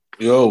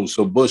Yo,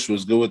 so Bush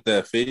was good with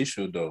that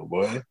facial though,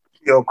 boy.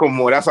 Yo,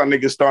 come on. That's how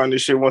niggas starting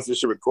this shit once this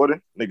shit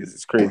recording. Niggas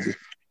is crazy.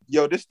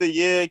 Yo, this the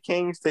year,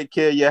 Kings. Take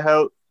care of your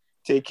health.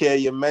 Take care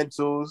of your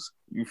mentals.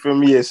 You feel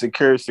me? Yeah,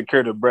 secure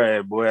the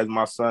bread, boy, as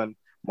my son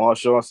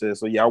Marshawn said.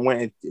 So, yeah, I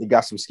went and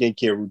got some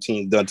skincare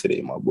routines done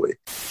today, my boy.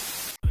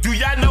 Do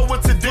y'all know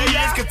what today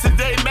is? Cause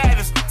today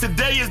matters.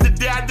 Today is the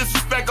day I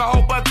disrespect a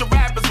whole bunch of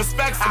rappers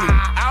respectfully.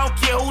 I don't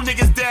care who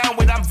niggas down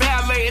with. I'm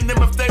violating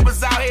them if they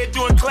was out here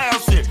doing clown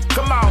shit.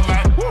 Come on,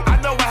 man.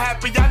 I know what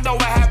happened. Y'all know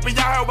what happened.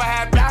 Y'all heard what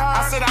happened.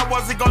 I said I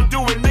wasn't gonna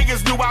do it.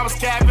 Niggas knew I was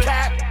capping.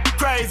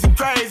 Crazy,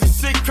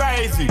 shit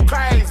crazy.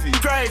 Crazy,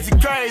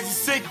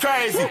 shit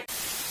crazy.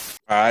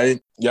 All right,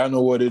 y'all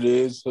know what it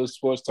is. Hood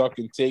Sports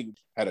Talking Take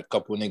had a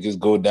couple niggas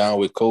go down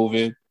with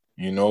COVID,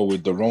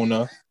 with the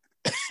Rona.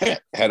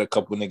 Had a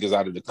couple niggas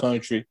out of the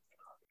country.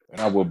 And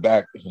now we're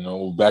back,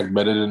 back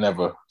better than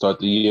ever. Start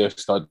the year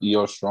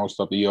off strong,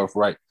 start the year off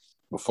right.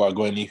 Before I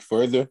go any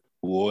further,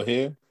 who all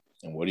here?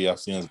 And what do y'all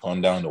seeing has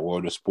gone down in the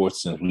world of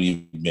sports since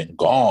we've been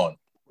gone?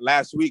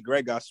 Last week,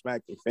 Greg got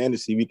smacked in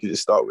fantasy. We could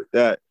just start with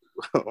that.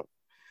 You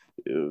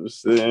know what I'm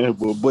saying?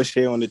 Well, Bush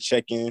here on the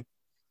check-in.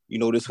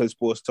 This Hood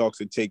Sports Talks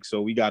and Take,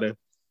 so we gotta,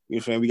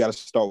 we gotta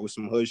start with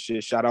some hood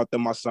shit. Shout out to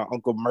my son,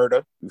 Uncle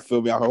Murder. You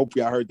feel me? I hope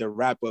y'all heard the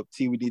wrap-up.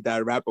 We did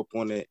that wrap-up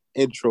on the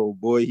intro.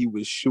 Boy, he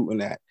was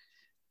shooting at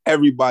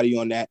everybody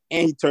on that,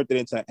 and he turned it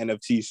into an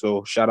NFT,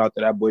 so shout out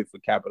to that boy for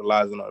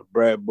capitalizing on the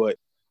bread. But,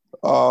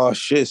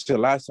 shit, so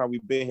last time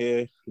we've been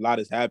here, a lot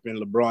has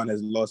happened. LeBron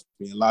has lost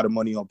me a lot of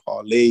money on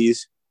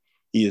parlays.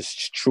 He is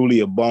truly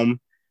a bum.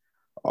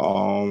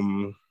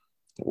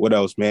 What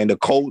else, man? The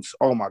Colts,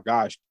 oh my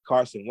gosh,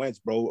 Carson Wentz,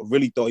 bro. I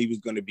really thought he was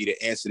going to be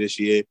the answer this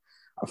year.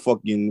 I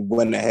fucking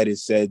went ahead and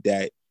said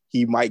that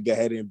he might go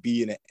ahead and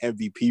be in an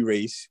MVP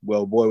race.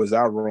 Well, boy, was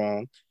I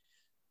wrong.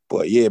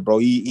 But yeah, bro,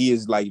 he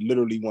is like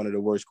literally one of the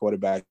worst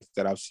quarterbacks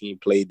that I've seen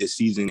play this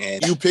season.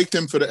 And you picked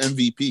him for the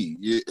MVP.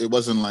 It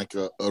wasn't like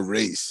a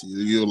race.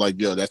 You're like,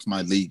 yo, that's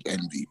my league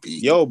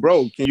MVP. Yo,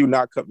 bro, can you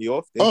not cut me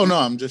off? No,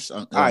 I'm just.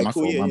 All right,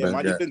 cool.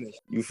 Mind your business.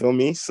 You feel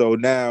me? So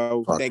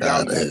now, thank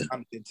God we had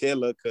Jonathan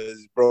Taylor,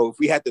 because, bro, if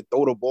we had to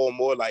throw the ball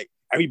more, like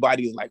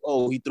everybody was like,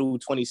 oh, he threw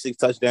 26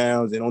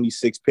 touchdowns and only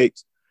 6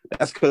 picks.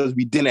 That's because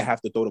we didn't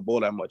have to throw the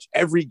ball that much.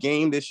 Every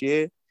game this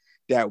year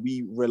that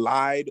we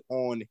relied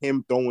on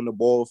him throwing the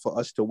ball for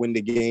us to win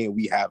the game,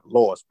 we have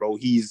lost, bro.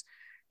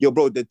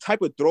 Bro, the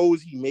type of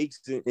throws he makes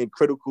in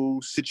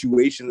critical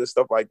situations and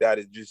stuff like that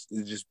is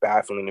just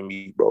baffling to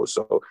me, bro.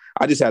 So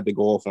I just had to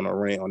go off on a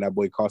rant on that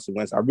boy Carson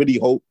Wentz. I really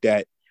hope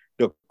that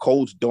the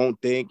Colts don't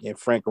think, and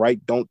Frank Reich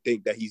don't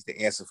think, that he's the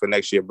answer for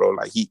next year, bro.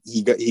 Like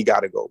he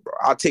got to go, bro.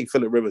 I'll take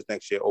Phillip Rivers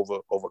next year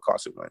over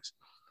Carson Wentz.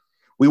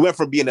 We went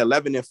from being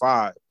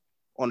 11-5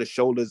 on the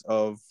shoulders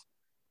of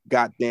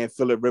goddamn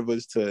Phillip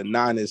Rivers to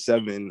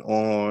 9-7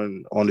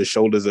 on the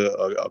shoulders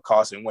of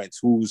Carson Wentz,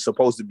 who's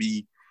supposed to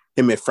be,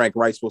 him and Frank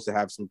Reich supposed to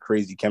have some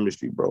crazy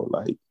chemistry, bro.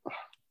 Like,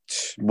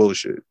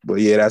 bullshit. But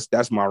yeah,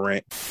 that's my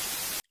rant.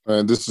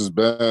 And this is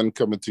Ben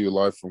coming to you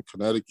live from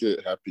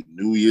Connecticut. Happy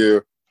New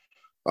Year.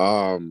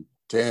 Damn.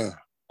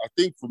 I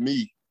think for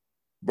me,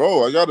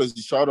 bro, I gotta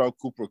shout out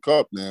Cooper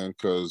Kupp, man,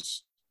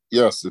 because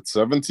yes, it's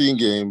 17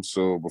 games,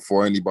 so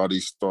before anybody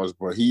starts,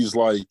 but he's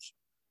like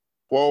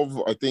 12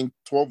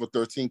 or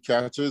 13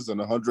 catches and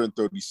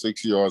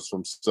 136 yards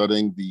from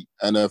setting the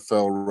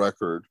NFL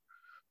record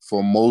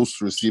for most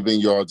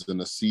receiving yards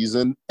in a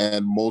season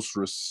and most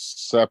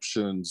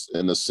receptions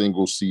in a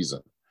single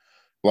season.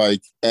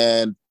 Like,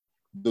 and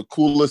the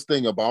coolest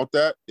thing about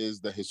that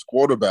is that his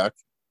quarterback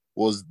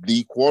was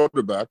the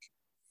quarterback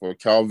for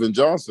Calvin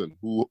Johnson,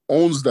 who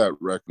owns that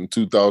record in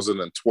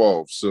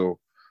 2012. So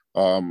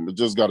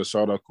just got to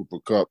shout out Cooper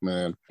Kupp,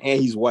 man.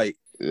 And he's white.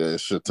 Yeah,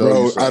 should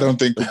tell you. I don't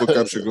think Cooper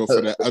Kupp should go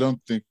for that. I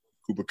don't think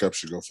Cooper Kupp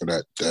should go for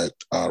that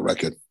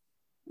record.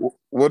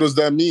 What does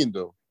that mean,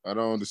 though? I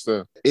don't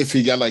understand. If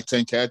he got like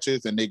 10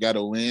 catches and they got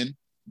to win,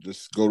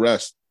 just go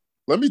rest.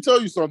 Let me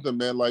tell you something,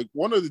 man. Like,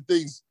 one of the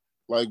things,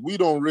 like, we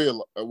don't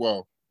realize,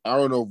 well, I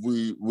don't know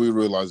if we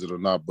realize it or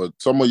not, but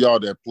some of y'all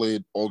that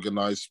played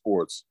organized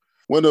sports,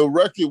 when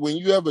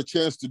you have a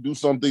chance to do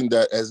something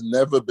that has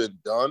never been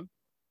done,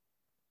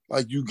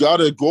 like, you got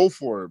to go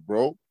for it,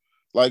 bro.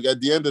 Like,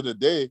 at the end of the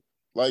day,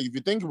 like, if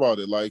you think about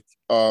it, like,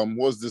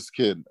 what's this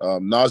kid?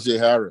 Najee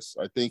Harris.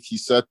 I think he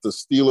set the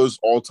Steelers'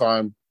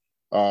 all-time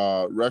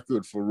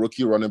record for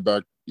rookie running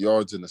back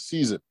yards in a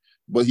season.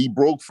 But he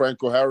broke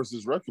Franco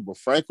Harris's record. But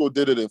Franco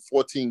did it in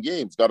 14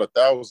 games, got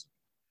 1,000.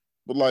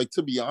 But, like,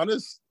 to be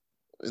honest,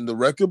 in the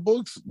record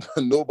books,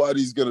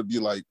 nobody's going to be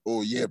like,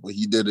 oh, yeah, but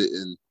he did it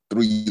in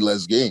 3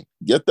 less games.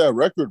 Get that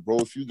record, bro.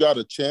 If you got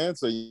a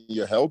chance and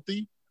you're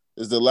healthy,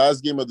 it's the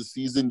last game of the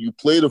season. You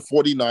play the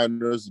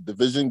 49ers, a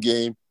division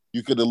game.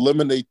 You could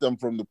eliminate them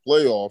from the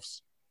playoffs.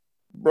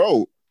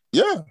 Bro,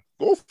 yeah,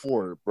 go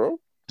for it, bro.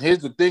 Here's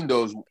the thing,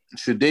 though.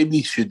 Should they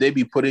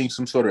be putting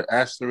some sort of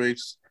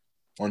asterisk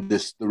on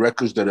the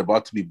records that are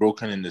about to be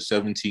broken in the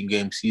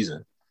 17-game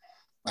season?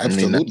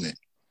 Absolutely.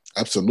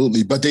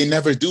 Absolutely. But they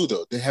never do,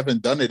 though. They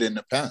haven't done it in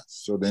the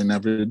past, so they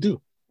never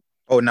do.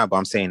 Oh, no, but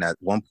I'm saying at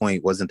one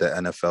point, wasn't the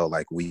NFL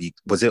like week?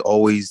 Was it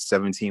always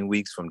 17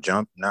 weeks from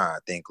jump? Nah, I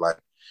think like,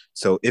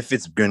 so if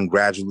it's been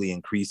gradually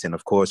increasing,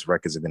 of course,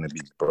 records are going to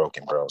be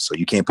broken, bro. So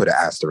you can't put an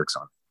asterisk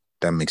on it.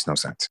 That makes no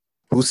sense.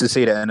 Who's to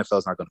say the NFL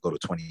is not going to go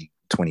to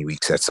 20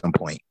 weeks at some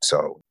point?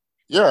 So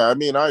yeah, I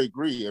mean, I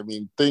agree. I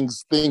mean,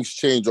 things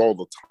change all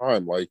the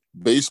time. Like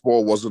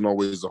baseball wasn't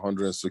always a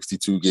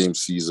 162 game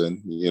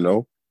season, you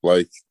know?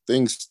 Like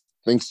things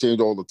change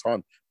all the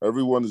time.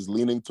 Everyone is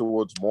leaning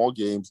towards more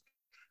games.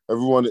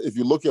 Everyone, if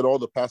you look at all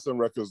the passing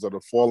records that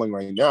are falling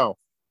right now,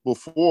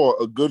 before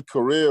a good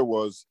career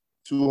was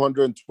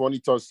 220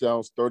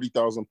 touchdowns,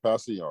 30,000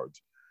 passing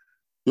yards.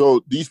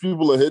 Yo, these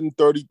people are hitting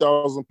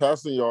 30,000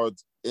 passing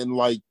yards in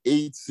like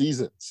 8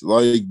 seasons.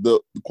 Like the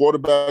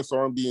quarterbacks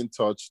aren't being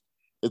touched.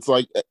 It's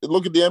like,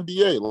 look at the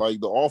NBA. Like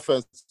the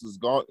offense is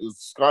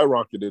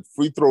skyrocketed.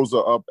 Free throws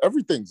are up.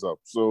 Everything's up.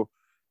 So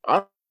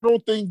I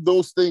don't think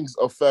those things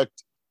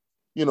affect,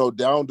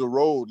 down the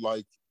road,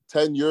 like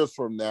 10 years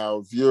from now,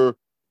 if you're,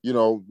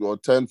 or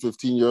 10,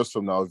 15 years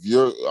from now, if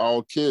you're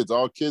our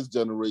kids'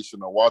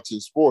 generation are watching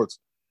sports,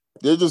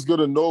 they're just going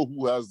to know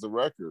who has the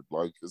record.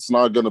 Like, it's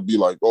not going to be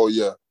like, oh,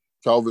 yeah,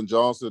 Calvin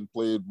Johnson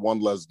played one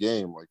less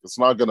game. Like, it's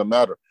not going to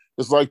matter.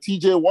 It's like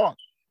T.J. Watt.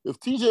 If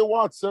T.J.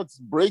 Watt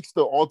breaks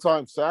the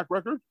all-time sack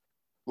record,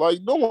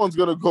 like, no one's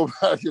going to go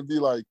back and be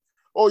like,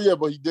 oh, yeah,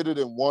 but he did it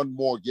in one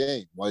more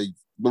game. Like,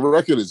 the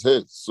record is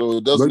his, so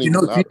it doesn't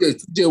even matter.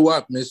 T.J.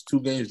 Watt missed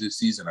 2 games this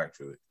season,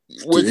 actually.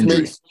 Which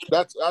makes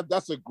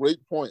that's a great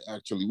point,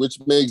 actually, which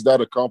makes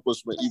that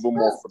accomplishment even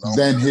more phenomenal.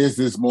 Then his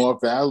is more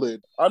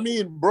valid. I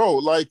mean, bro,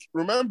 like,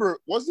 remember,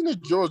 wasn't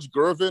it George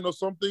Gervin or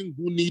something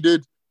who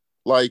needed,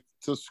 like,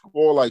 to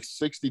score, like,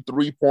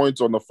 63 points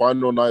on the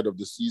final night of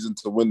the season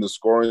to win the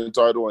scoring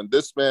title? And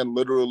this man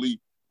literally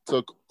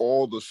took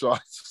all the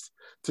shots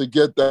to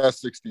get that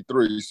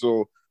 63.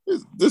 So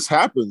this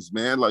happens,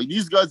 man. Like,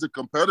 these guys are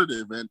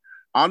competitive. And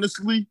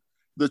honestly,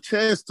 the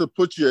chance to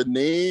put your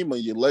name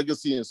and your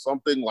legacy in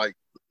something like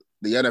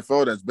the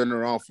NFL that's been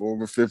around for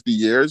over 50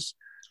 years,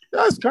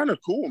 that's kind of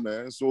cool,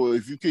 man. So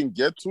if you can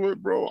get to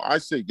it, bro, I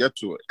say get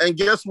to it. And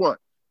guess what?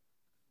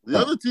 The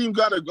other team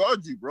got to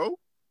guard you, bro.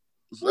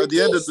 At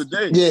the end of the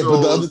day. Yeah,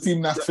 but the other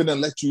team not finna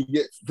let you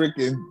get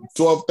freaking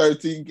 12,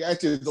 13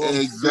 catches on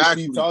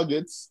 50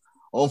 targets.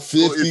 On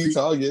 50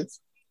 targets.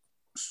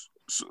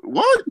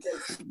 What?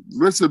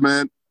 Listen,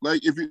 man.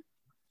 Like, if you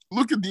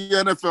look at the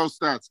NFL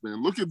stats,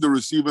 man. Look at the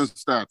receiving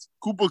stats.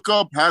 Cooper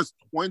Kupp has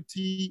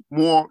 20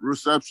 more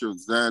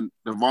receptions than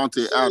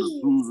Davante Adams,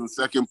 who's in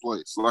second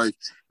place. Like,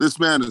 this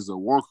man is a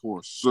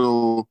workhorse.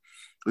 So,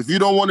 if you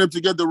don't want him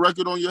to get the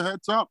record on your head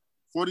top,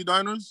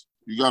 49ers,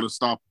 you got to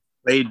stop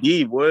him.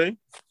 AD, boy.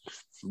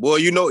 Boy,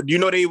 they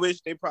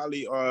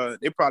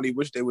probably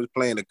wish they was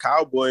playing the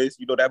Cowboys.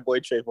 That boy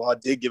Trayvon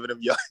did giving them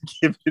yards.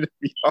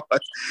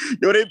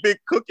 Yo, they been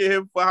cooking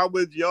him for how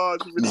much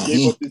yards he really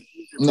gave up this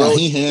season, bro.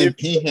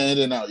 He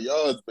handing out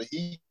yards, but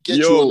he get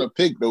you on a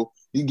pick though.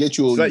 He get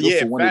you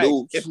for one of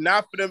those. If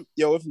not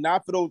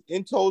for those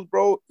intos,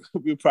 bro,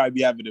 we'll probably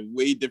be having a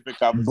way different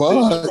conversation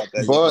about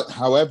that. But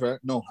however,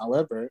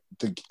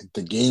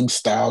 the game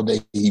style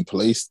that he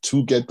plays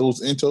to get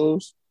those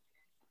intos,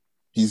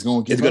 he's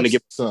gonna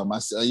get some. I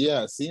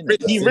seen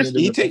it.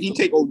 He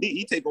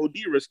take OD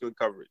risk of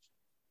coverage.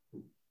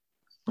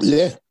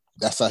 Yeah,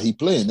 that's how he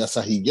playing. That's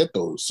how he get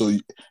those. So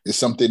it's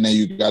something that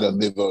you gotta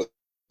live or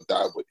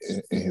die with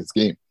in his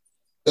game.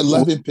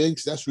 11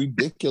 picks. That's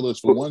ridiculous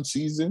for one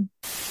season.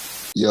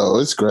 Yo,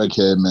 it's Greg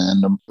here,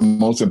 man. The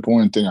most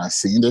important thing I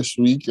seen this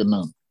week in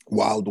the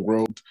wild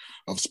world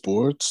of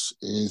sports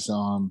is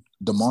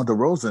DeMar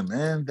DeRozan,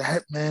 man.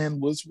 That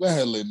man was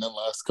well in the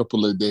last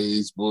couple of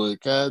days, boy.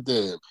 God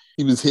damn.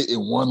 He was hitting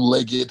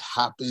one-legged,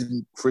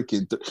 hopping,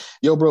 freaking...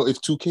 Yo, bro, if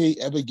 2K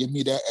ever give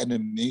me that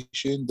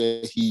animation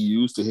that he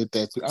used to hit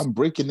that, I'm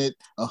breaking it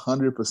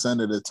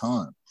 100% of the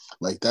time.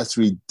 Like, that's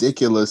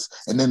ridiculous.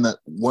 And then the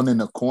one in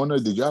the corner,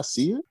 did y'all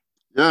see it?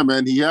 Yeah,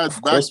 man. He had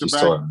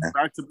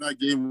back-to-back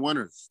game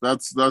winners.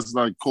 That's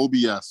like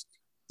Kobe-esque.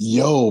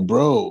 Yo,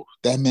 bro,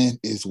 that man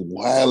is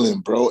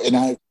wilding, bro. And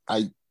I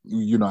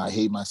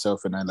hate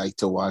myself and I like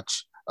to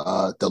watch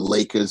the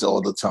Lakers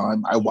all the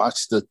time. I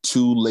watched the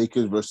 2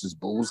 Lakers versus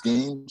Bulls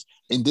games,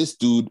 and this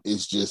dude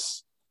is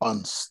just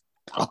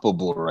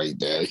unstoppable right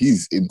there.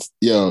 He's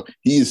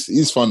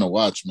fun to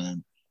watch,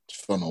 man.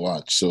 It's fun to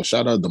watch. So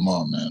shout out to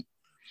Mom, man.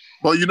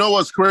 Well, you know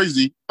what's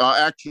crazy?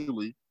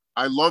 Actually,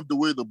 I love the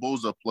way the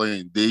Bulls are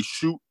playing. They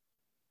shoot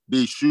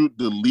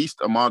the least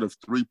amount of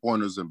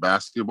 3-pointers in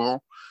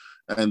basketball,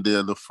 and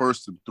they're the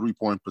first in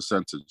 3-point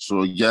percentage.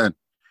 So again,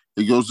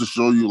 it goes to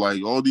show you,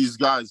 like, all these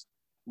guys,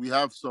 we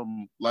have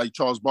some, like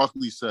Charles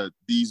Barkley said,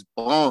 these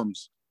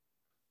bums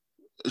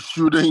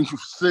shooting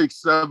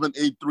 6, 7,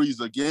 8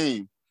 threes a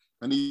game.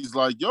 And he's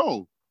like,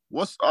 yo,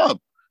 what's up?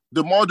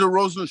 DeMar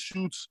DeRozan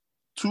shoots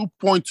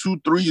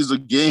 2.2 threes a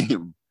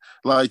game.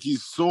 Like,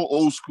 he's so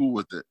old school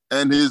with it.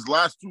 And his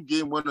last 2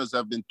 game winners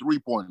have been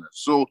 3-pointers.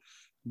 So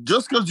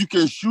just because you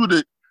can shoot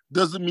it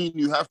doesn't mean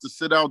you have to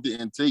sit out there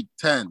and take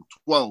 10,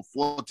 12,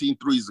 14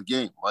 threes a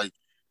game. Like,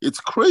 it's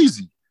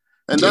crazy.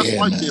 And that's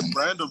why their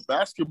brand of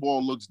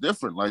basketball looks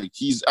different. Like,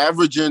 he's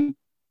averaging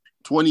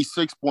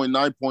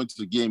 26.9 points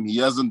a game. He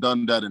hasn't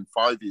done that in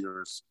 5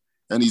 years.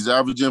 And he's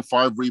averaging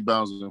 5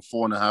 rebounds and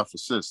 4.5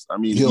 assists. I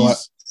mean,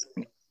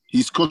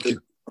 he's cooking.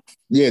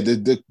 Yeah,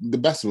 the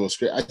basketball is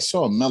great. I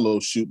saw Melo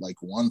shoot like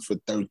 1 for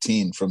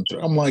 13 from 3.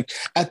 I'm like,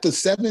 at the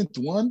 7th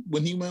one,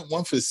 when he went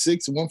 1 for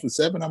 6, 1 for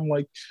 7, I'm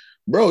like,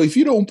 bro, if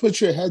you don't put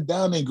your head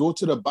down and go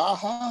to the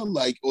Baja,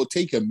 like, or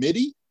take a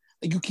midi,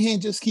 like, you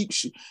can't just keep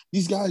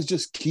these guys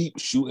just keep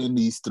shooting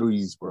these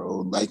threes, bro.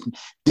 Like,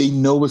 they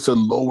know it's a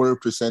lower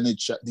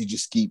percentage shot. They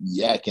just keep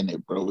yakking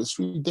it, bro. It's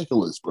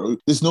ridiculous, bro.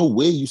 There's no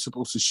way you're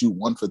supposed to shoot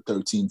 1 for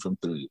 13 from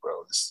 3, bro.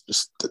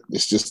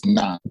 It's just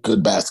not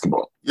good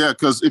basketball. Yeah,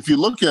 because if you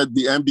look at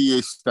the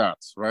NBA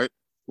stats, right?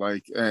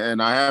 Like,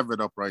 and I have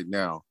it up right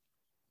now.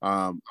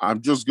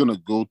 I'm just gonna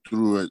go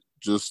through it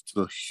just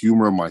to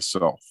humor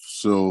myself.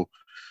 So,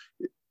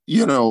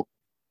 you know,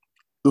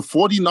 the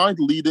 49th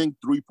leading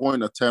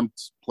three-point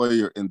attempt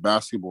player in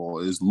basketball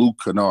is Luke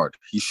Kennard.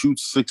 He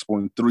shoots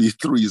 6.3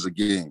 threes a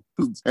game.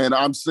 And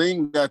I'm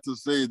saying that to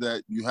say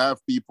that you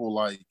have people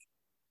like,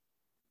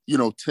 you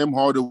know, Tim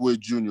Hardaway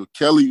Jr.,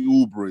 Kelly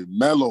Oubre,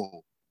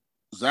 Melo,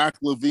 Zach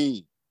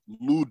LaVine,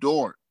 Lou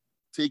Dort,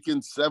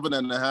 taking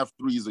 7.5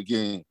 threes a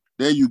game.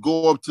 Then you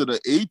go up to the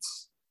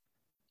 8s,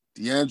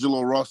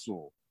 D'Angelo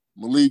Russell,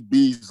 Malik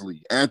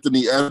Beasley,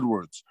 Anthony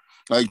Edwards.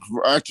 Like,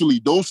 actually,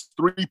 those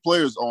 3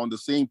 players are on the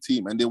same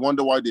team, and they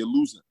wonder why they're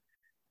losing.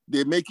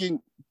 They're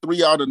making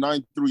 3 out of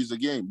 9 threes a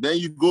game. Then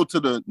you go to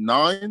the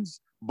 9s,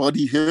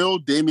 Buddy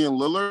Hield, Damian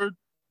Lillard,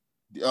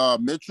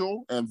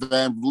 Mitchell, and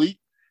Van Vliet.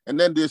 And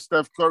then there's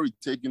Steph Curry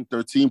taking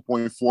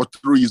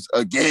 13.4 threes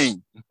a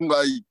game.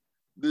 Like,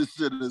 this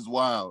shit is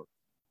wild.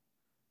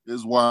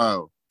 It's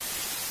wild.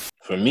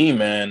 For me,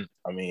 man,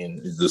 I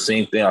mean, it's the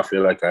same thing. I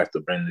feel like I have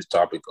to bring this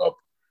topic up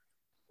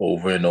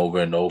over and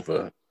over and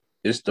over.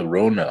 It's the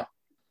Rona.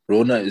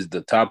 Rona is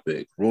the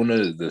topic. Rona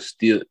is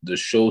the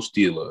show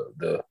stealer,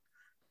 the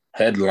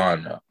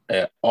headliner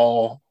at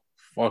all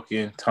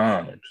fucking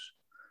times.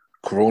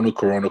 Corona,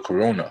 Corona,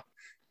 Corona.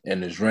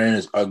 And it's ran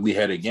its ugly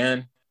head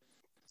again.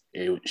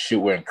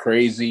 Shit went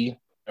crazy.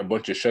 A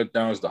bunch of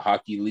shutdowns. The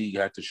hockey league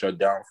had to shut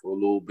down for a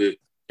little bit.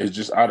 It's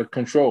just out of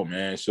control,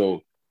 man.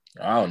 So,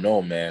 I don't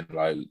know, man.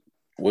 Like,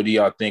 what do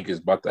y'all think is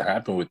about to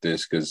happen with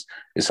this? Because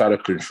it's out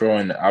of control.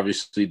 And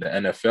obviously the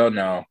NFL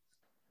now,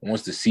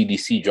 once the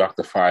CDC dropped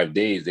the 5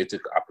 days, they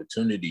took the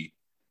opportunity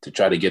to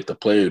try to get the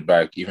players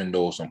back, even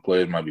though some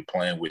players might be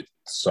playing with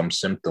some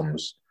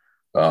symptoms.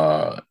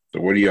 So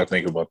what do y'all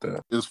think about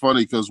that? It's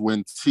funny because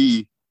when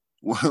T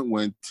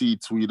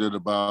tweeted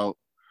about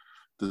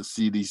the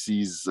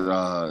CDC's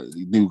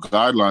new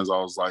guidelines,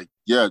 I was like,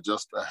 yeah,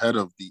 just ahead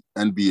of the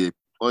NBA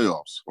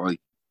playoffs.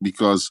 Like,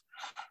 because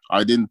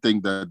I didn't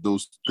think that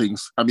those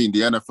things, I mean,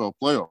 the NFL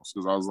playoffs,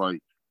 because I was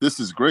like,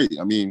 this is great.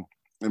 I mean,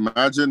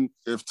 imagine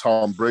if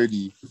Tom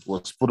Brady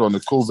was put on the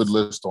COVID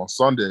list on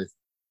Sunday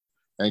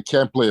and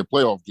can't play a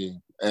playoff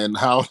game, and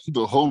how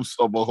the hosts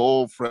of a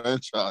whole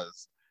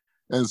franchise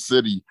and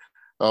city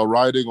are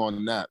riding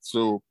on that.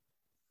 So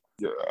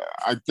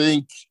I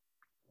think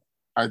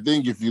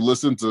if you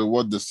listen to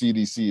what the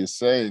CDC is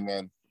saying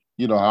and,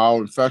 you know, how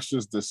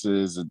infectious this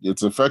is,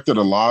 it's affected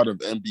a lot of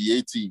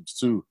NBA teams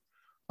too.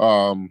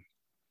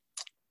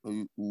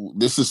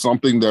 This is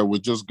something that we're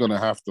just going to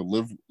have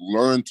to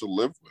learn to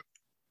live with.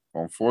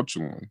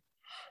 Unfortunately,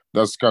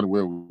 that's kind of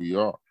where we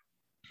are.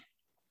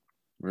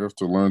 We have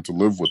to learn to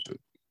live with it.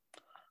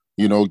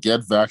 You know,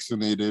 get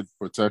vaccinated,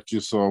 protect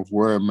yourself,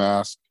 wear a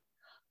mask,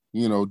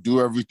 you know,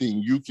 do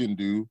everything you can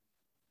do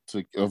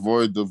to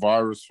avoid the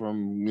virus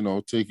from, you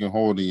know, taking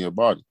hold in your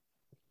body.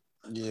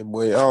 Yeah,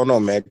 boy, I don't know,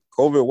 man.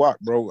 COVID walk,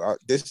 bro.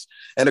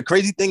 And the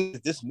crazy thing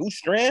is this new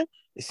strand,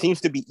 it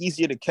seems to be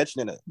easier to catch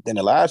than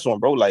the last one,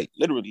 bro. Like,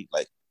 literally,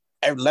 like,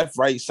 left,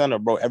 right, center,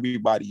 bro.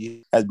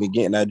 Everybody has been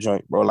getting that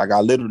joint, bro. Like,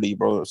 I literally,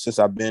 bro, since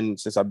I've been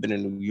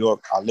in New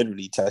York, I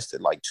literally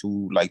tested like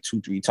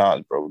 2-3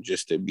 times, bro,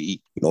 just to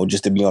be on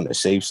the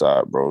safe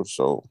side, bro.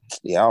 So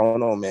yeah, I don't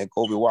know, man.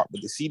 COVID walk,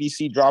 but the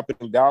CDC dropping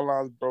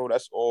guidelines, bro.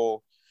 That's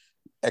all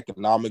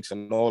economics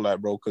and all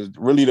that, bro. Because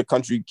really, the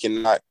country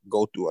cannot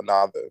go through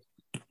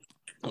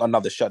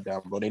another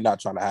shutdown, bro. They're not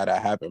trying to have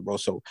that happen, bro.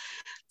 So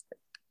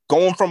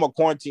going from a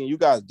quarantine, you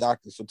guys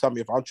doctors, so tell me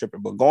if I'm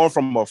tripping, but going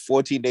from a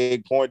 14-day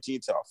quarantine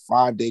to a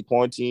 5-day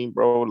quarantine,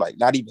 bro, like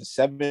not even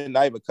 7,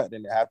 not even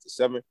cutting it half to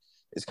 7,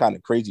 it's kind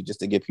of crazy just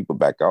to get people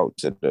back out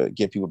to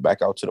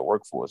the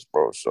workforce,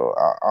 bro. So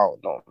I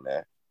don't know,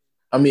 man.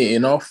 I mean,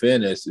 in all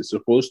fairness, it's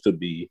supposed to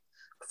be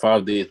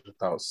 5 days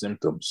without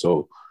symptoms.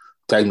 So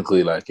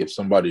technically, like, if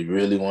somebody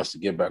really wants to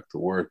get back to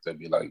work, they'd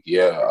be like,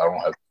 yeah, I don't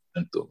have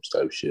symptoms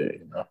type shit,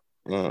 you know?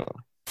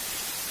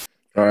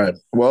 All right.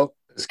 Well,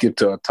 let's get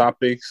to our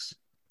topics.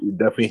 We're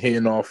definitely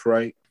hitting off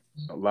right.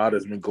 A lot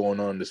has been going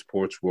on in the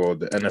sports world.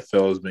 The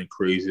NFL has been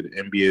crazy. The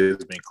NBA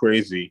has been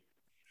crazy.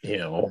 You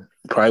know,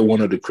 probably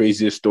one of the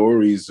craziest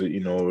stories,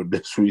 you know,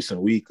 this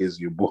recent week is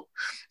your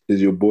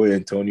boy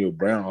Antonio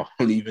Brown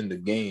leaving the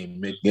game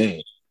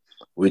mid-game,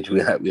 which we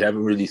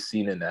haven't really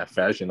seen in that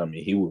fashion. I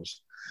mean, he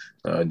was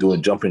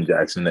doing jumping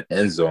jacks in the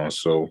end zone.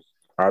 So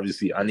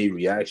obviously, I need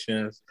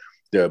reactions.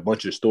 There are a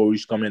bunch of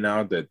stories coming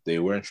out that they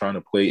weren't trying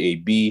to play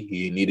AB.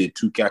 He needed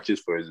 2 catches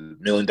for his $1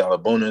 million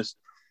bonus.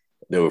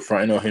 They were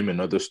fronting on him in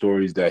other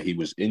stories that he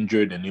was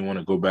injured and he want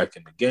to go back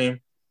in the game.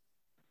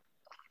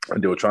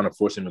 And they were trying to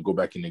force him to go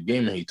back in the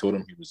game, and he told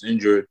him he was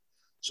injured.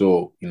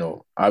 So,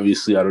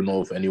 obviously, I don't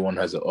know if anyone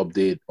has an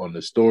update on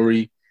the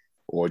story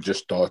or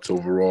just thoughts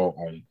overall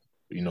on,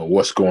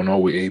 what's going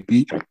on with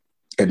AB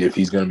and if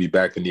he's going to be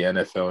back in the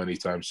NFL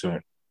anytime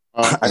soon.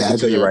 I can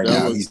tell you right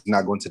now, he's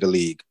not going to the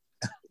league.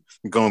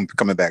 Coming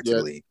back to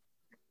the league.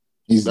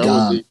 He's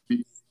gone.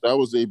 That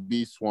was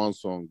AB swan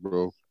song,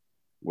 bro.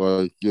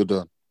 Well, you're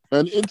done.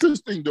 And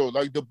interesting though,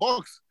 like the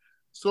Bucks.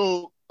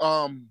 So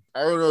I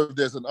don't know if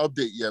there's an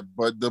update yet,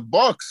 but the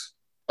Bucks,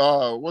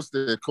 what's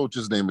the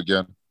coach's name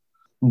again?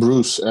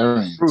 Bruce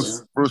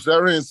Arians. Bruce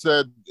Arians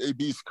said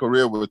AB's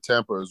career with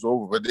Tampa is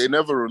over, but they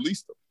never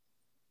released him.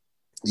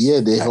 Yeah,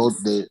 they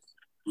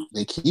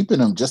keeping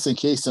him just in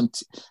case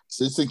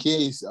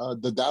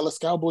the Dallas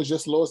Cowboys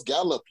just lost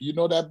Gallup. You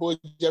know that boy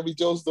Jerry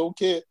Jones don't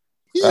care.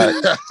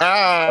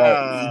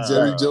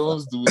 Jerry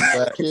Jones do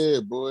not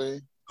care, boy.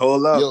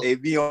 Hold up,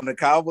 AB on the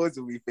Cowboys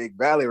will be fake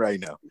valid right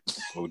now.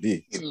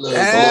 OD.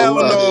 Hell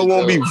no, it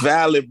won't be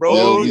valid,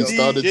 bro. We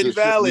started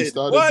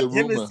the rumor.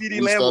 Him and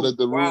CD Lamb started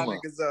the rumor.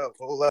 Niggas up.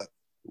 Hold up.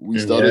 We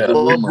started the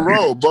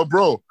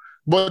rumor.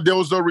 But there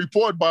was a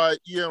report by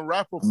Ian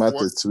Rappaport. I'm about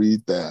to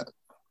tweet that.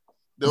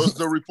 There was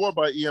a report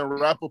by Ian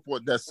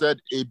Rappaport that said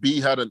AB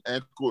had an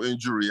ankle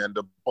injury and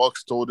the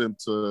Bucks told him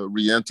to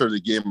re-enter the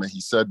game and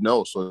he said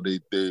no. So they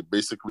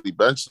basically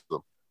benched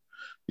him.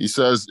 He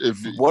says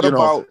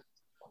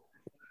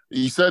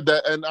he said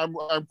that, and I'm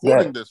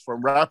quoting this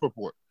from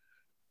Rappaport.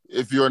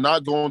 If you're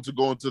not going to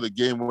go into the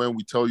game when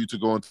we tell you to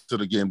go into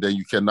the game, then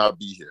you cannot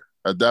be here.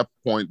 At that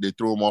point, they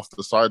threw him off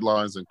the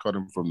sidelines and cut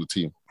him from the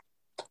team.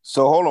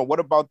 So hold on. What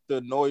about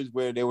the noise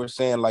where they were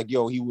saying like,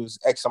 "Yo, he was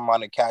X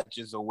amount of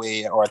catches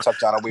away or a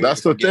touchdown away"?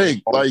 That's the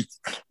thing. Like,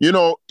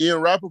 Ian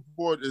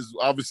Rappaport is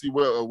obviously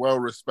a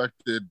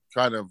well-respected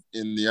kind of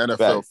in the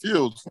NFL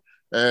field,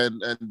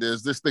 and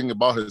there's this thing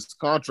about his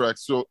contract.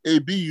 So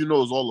AB, is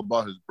all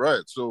about his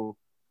bread. So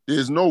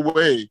there's no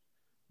way,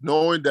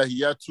 knowing that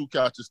he had 2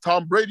 catches,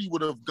 Tom Brady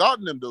would have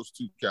gotten him those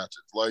 2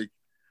 catches. Like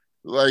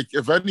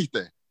if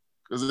anything.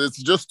 Because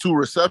it's just 2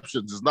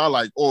 receptions. It's not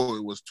like, it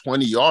was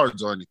 20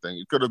 yards or anything.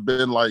 It could have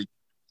been like,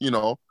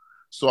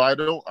 So I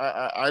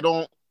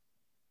don't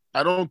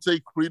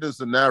take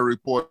credence in that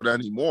report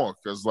anymore.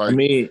 Because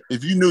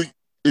if you knew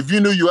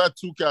you had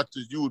 2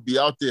 catches, you would be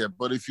out there.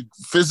 But if you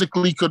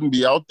physically couldn't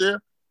be out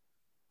there,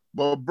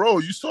 but bro,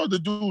 you saw the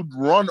dude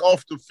run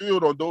off the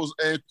field on those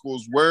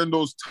ankles, wearing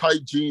those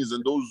tight jeans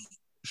and those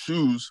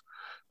shoes.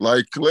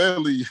 Like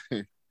clearly,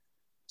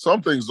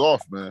 something's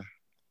off, man.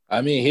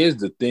 I mean, here's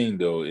the thing,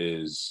 though,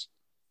 is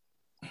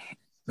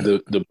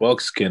the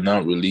Bucks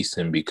cannot release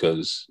him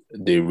because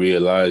they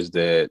realize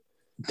that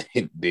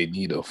they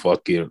need a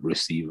fucking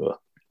receiver.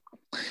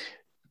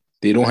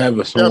 They don't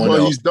have someone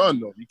else. He's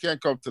done, though. You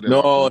can't come to that.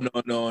 No.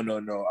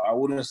 I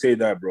wouldn't say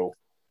that, bro.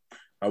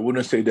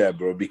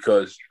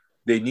 Because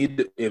they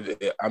need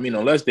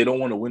unless they don't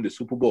want to win the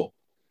Super Bowl.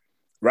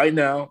 Right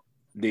now,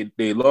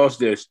 they lost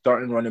their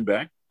starting running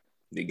back.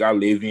 They got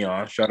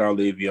Le'Veon. Shout out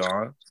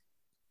Le'Veon.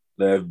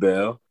 Lev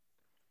Bell.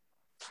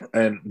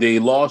 And they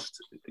lost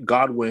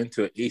Godwin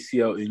to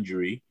ACL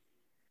injury,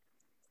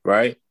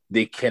 right?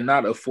 They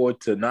cannot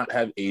afford to not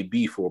have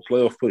AB for a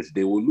playoff push.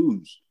 They will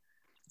lose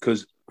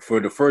because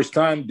for the first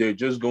time, they're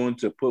just going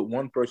to put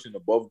one person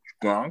above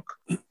Gronk,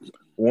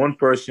 one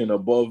person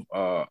above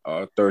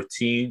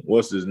 13.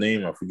 What's his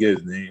name? I forget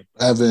his name.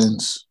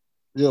 Evans.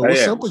 Yo,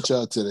 what's up with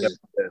y'all today?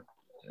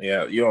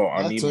 Yeah.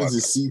 I need my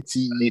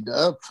CTE'd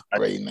up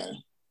right now.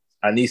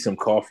 I need some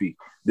coffee.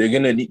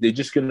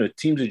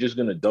 Teams are just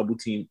gonna double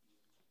team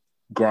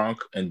Gronk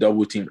and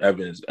double team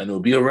Evans, and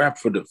it'll be a wrap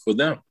for them.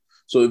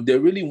 So if they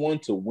really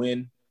want to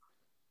win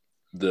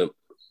the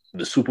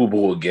Super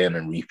Bowl again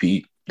and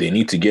repeat, they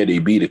need to get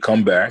AB to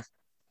come back,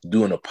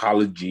 do an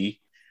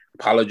apology,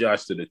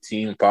 apologize to the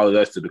team,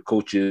 apologize to the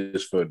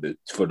coaches for the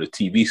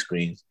TV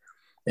screens,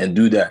 and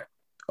do that.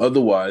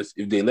 Otherwise,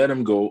 if they let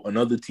him go,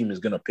 another team is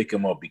gonna pick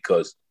him up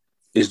because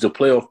it's the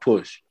playoff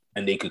push,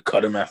 and they could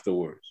cut him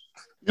afterwards.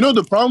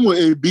 The problem with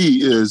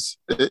AB is,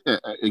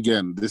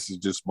 again, this is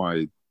just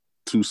my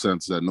 2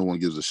 cents that no one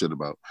gives a shit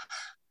about.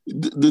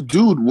 The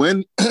dude,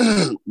 when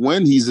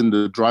he's in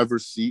the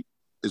driver's seat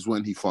is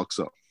when he fucks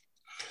up.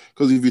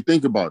 Because if you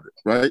think about it,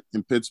 right,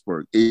 in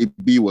Pittsburgh,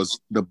 AB was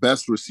the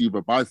best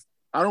receiver I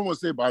don't want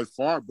to say by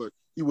far, but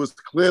he was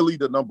clearly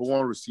the number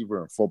 1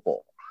 receiver in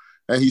football.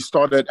 And he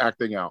started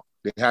acting out.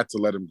 They had to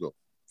let him go.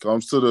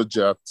 Comes to the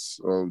Jets.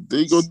 Did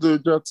he go to the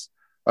Jets?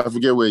 I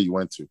forget where he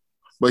went to.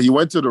 But he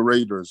went to the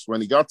Raiders. When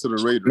he got to the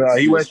Raiders, no,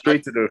 he went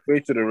straight to the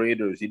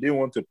Raiders. He didn't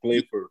want to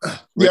play for.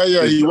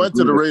 He went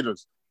to the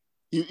Raiders.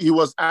 He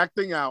was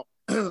acting out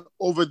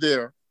over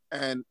there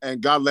and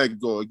got let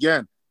go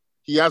again.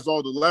 He has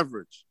all the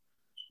leverage.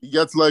 He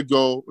gets let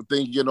go,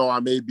 thinking, I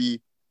may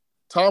be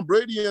Tom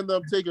Brady and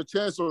them take a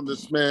chance on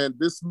this man.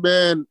 This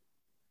man,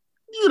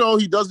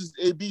 he does his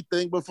AB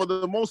thing, but for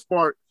the most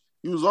part,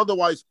 he was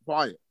otherwise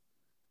quiet.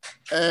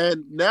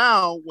 And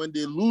now when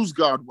they lose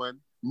Godwin,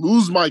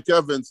 lose Mike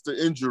Evans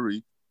to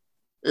injury,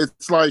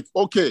 it's like,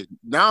 okay,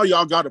 now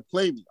y'all got to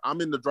play me.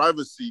 I'm in the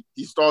driver's seat.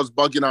 He starts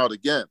bugging out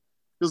again.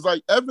 Because,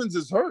 like, Evans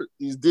is hurt.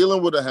 He's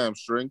dealing with a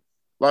hamstring.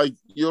 Like,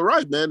 you're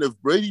right, man. If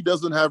Brady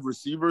doesn't have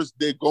receivers,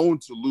 they're going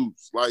to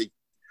lose. Like,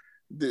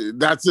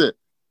 that's it.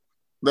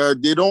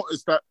 They don't.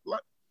 It's that.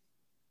 Like,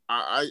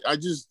 I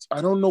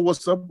don't know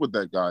what's up with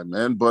that guy,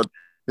 man. But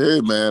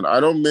hey, man, I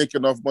don't make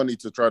enough money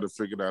to try to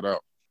figure that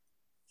out.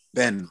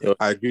 Ben,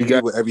 I agree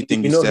with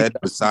everything you said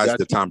besides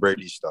the Tom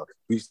Brady stuff.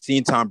 We've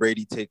seen Tom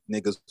Brady take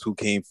niggas who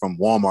came from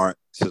Walmart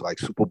to like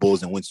Super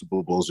Bowls and win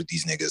Super Bowls with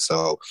these niggas.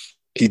 So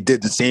he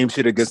did the same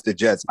shit against the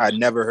Jets. I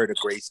never heard of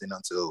Grayson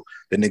until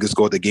the nigga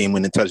scored the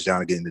game-winning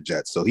touchdown against the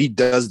Jets. So he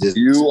does this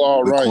with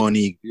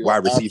corny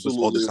wide receivers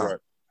all the time. Right.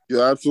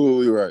 You're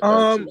absolutely right.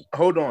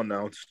 Hold on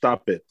now.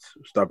 Stop it.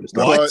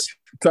 What?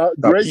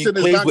 Grayson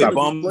he plays with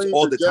bums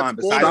all the time.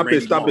 Stop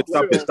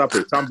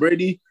it. Tom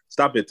Brady.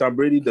 Stop it. Tom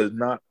Brady does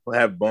not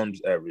have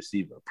bums at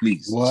receiver.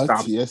 Please. What?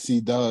 Stop. Yes,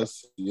 he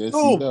does. Yes,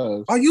 he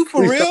does. Are you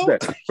for real?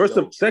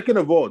 Second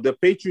of all, the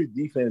Patriots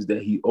defense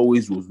that he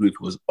always was with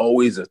was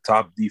always a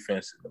top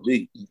defense in the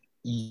league.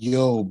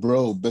 Yo,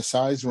 bro,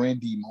 besides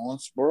Randy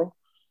Moss, bro,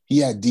 he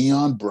had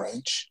Deion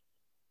Branch.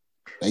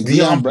 Like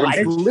Deion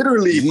Branch,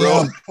 literally,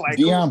 bro.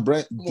 Deion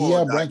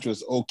Branch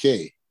was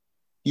okay.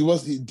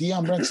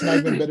 Deion Branch's not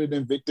even better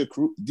than Victor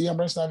Cruz. Deion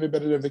Branch's not even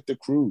better than Victor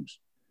Cruz.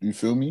 You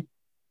feel me?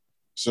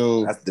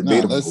 So that's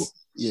debatable.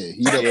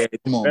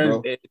 Come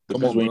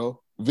on,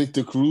 bro.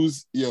 Victor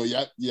Cruz,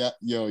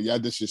 y'all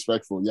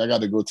disrespectful. Y'all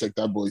got to go check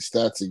that boy's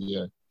stats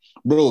again,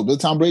 bro. But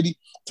Tom Brady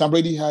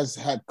has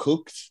had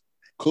Cooks,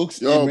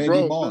 and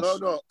Randy Moss.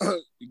 No.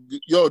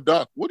 Yo,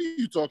 Doc, what are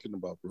you talking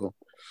about, bro?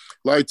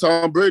 Like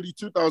Tom Brady,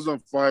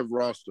 2005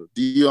 roster,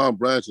 Deion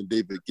Branch and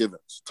David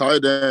Givens,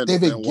 tight end,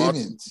 David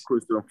Givens,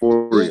 Christian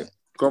Fourier. Yeah.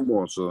 Come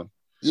on, son.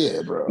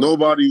 Yeah, bro.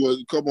 Nobody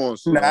was. Come on,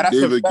 son.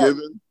 David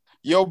Givens.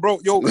 Yo, bro.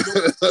 Yo,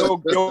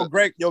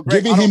 Greg.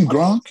 Giving him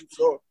Gronk.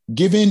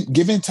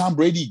 Giving Tom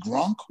Brady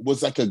Gronk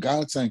was like a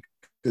godsend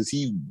because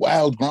he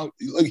wild Gronk.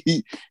 Like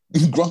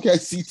Gronk had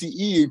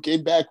CTE and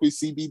came back with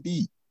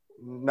CBD.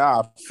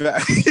 Nah,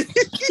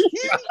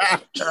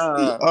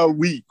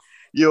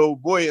 Yo,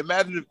 boy,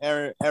 imagine if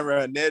Aaron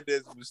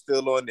Hernandez was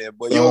still on there.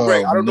 But yo,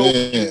 Greg, I don't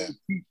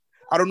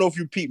know if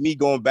you peeped me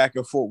going back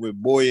and forth with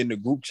Boy in the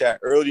group chat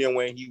earlier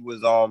when he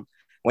was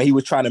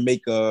trying to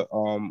make an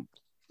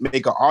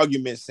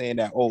argument saying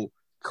that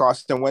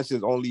Carson Wentz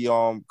is only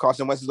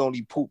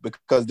poop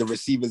because the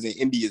receivers in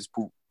India is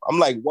poop. I'm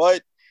like,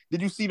 what?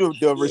 Did you see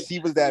the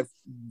receivers that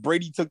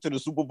Brady took to the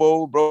Super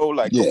Bowl, bro?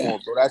 Like, come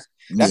on, bro.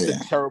 That's a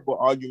terrible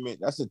argument.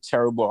 That's a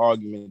terrible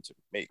argument to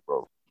make,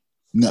 bro.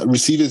 No,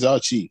 receivers are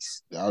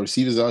cheeks. Our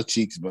receivers are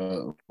cheeks,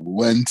 but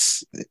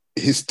Wentz,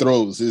 his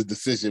throws, his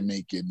decision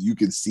making, you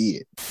can see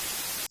it.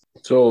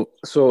 So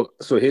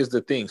here's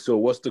the thing. So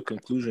what's the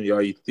conclusion,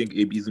 y'all? You think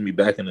AB's gonna be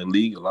back in the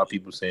league? A lot of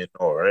people saying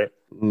no, right?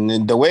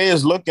 The way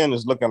it's looking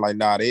like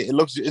nah.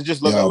 It's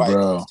just looking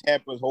like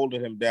Tampa's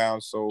holding him down.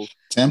 So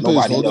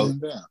Tampa's holding him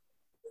down.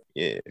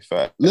 Yeah,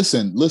 fact.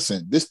 Listen.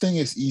 This thing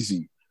is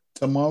easy.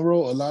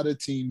 Tomorrow, a lot of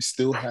teams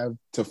still have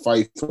to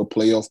fight for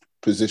playoff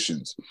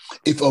positions.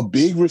 If a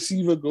big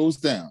receiver goes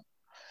down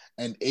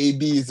and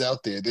AB is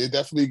out there, they're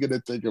definitely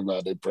gonna think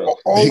about it, bro.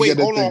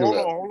 Hold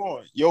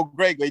on. Yo,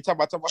 Greg, wait, talk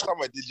about.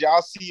 Did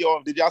y'all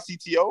see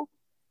T.O.?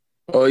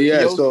 Oh yeah,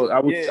 T.O.'s, so I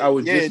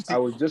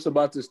was just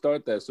about to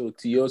start that. So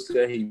T.O.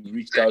 said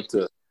he's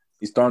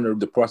starting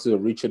the process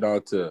of reaching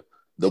out to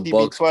the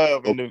Bucks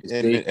in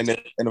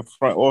the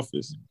front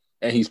office,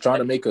 and he's trying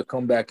to make a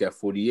comeback at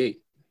 48.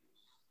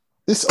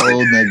 This old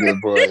nigga,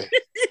 boy.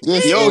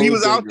 He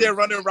was out there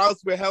running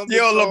routes with helmets.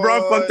 Yo,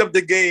 LeBron fucked up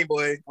the game,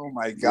 boy. Oh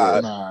my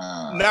God.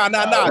 Nah.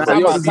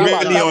 He's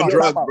really on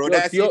drugs, bro.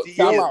 That's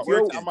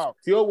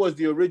Theo was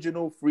the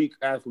original freak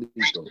athlete,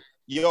 though.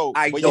 Yo,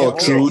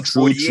 true.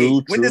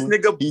 When this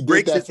nigga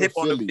breaks his hip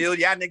on the field,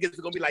 y'all niggas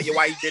are gonna be like, yo,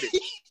 why he did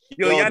it?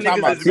 Yo, y'all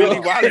niggas is really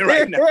wilding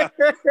right now.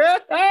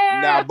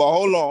 Nah, but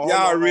hold on.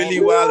 Y'all really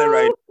wilding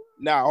right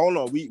now. Nah, hold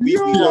on. We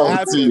don't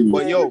have to,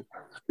 but yo.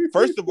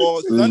 First of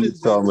all, Son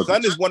is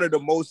one of the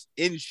most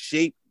in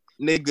shape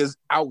niggas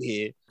out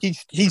here.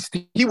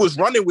 He was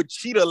running with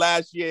Cheetah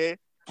last year,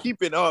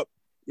 keeping up.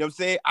 You know what I'm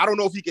saying? I don't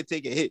know if he can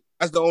take a hit.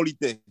 That's the only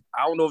thing.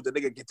 I don't know if the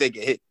nigga can take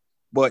a hit.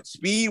 But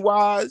speed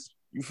wise,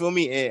 you feel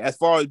me? And as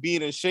far as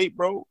being in shape,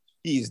 bro,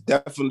 he's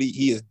definitely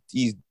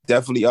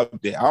up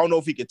there. I don't know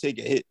if he can take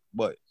a hit,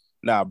 but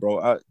nah,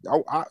 bro.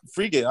 I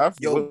freak it.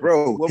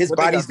 His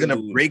body's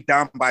gonna break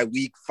down by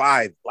week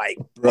 5. Like,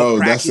 bro,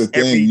 that's the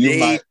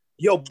thing.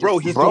 Yo, bro,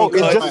 it's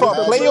just for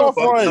a playoff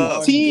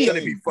run. T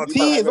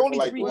is only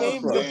 3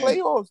 games in the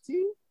playoffs.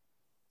 T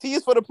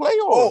is for the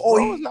playoffs.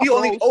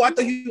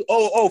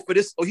 For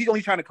this. Oh, he's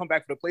only trying to come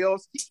back for the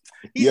playoffs.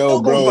 He's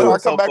still going to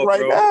come back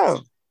right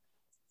now.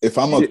 If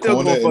I'm a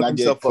corner and I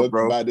get cooked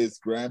by this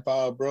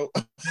grandpa, bro.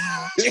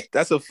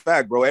 That's a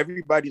fact, bro.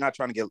 Everybody not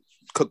trying to get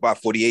cooked by a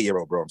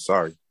 48-year-old, bro. I'm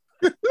sorry.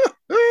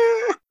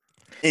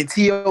 And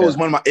T.O.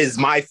 is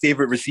my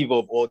favorite receiver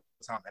of all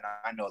time. And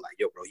I know, like,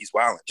 yo, bro, he's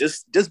wilding.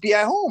 Just be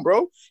at home,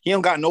 bro. He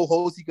don't got no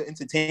hoes he could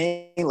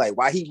entertain. Like,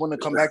 why he want to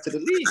come back to the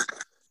league?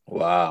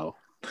 Wow.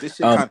 This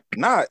shit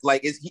not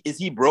like is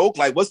he broke?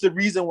 Like, what's the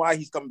reason why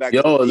he's coming back?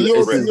 Yo,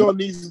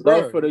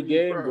 love for the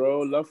game,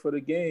 bro. Love for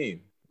the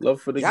game. Love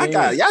for the game.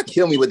 Y'all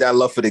kill me with that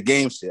love for the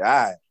game shit. All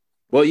right.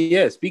 Well,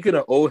 yeah. Speaking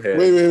of old heads.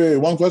 Wait.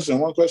 One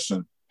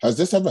question. Has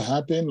this ever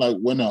happened? Like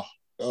when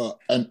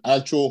an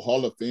actual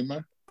Hall of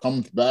Famer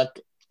comes back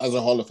as a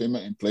Hall of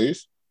Famer and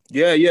plays?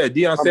 Yeah.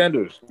 Deion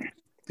Sanders.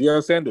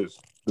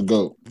 The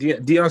GOAT.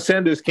 Deion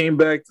Sanders came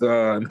back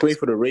and played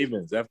for the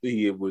Ravens after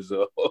he had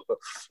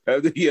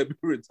been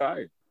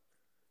retired.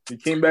 He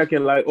came back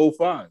in like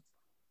 2005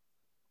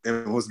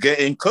 and was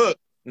getting cooked.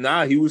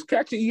 Nah, he was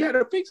catching. He had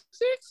a pick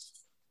six.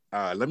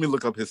 Let me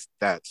look up his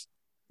stats.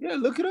 Yeah,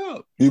 look it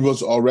up. He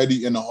was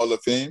already in the Hall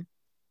of Fame.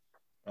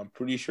 I'm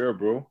pretty sure,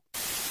 bro.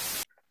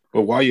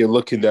 But while you're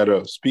looking that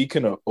up,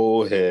 speaking of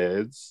old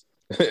heads,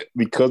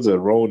 because of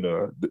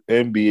Rona, the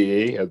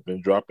NBA has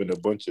been dropping a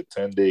bunch of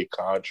 10-day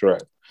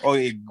contracts. Oh,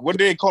 yeah. What are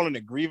they calling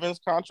it? Grievance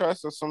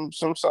contracts or some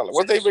solid?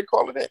 What they been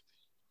calling it?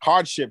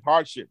 Hardship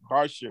contract.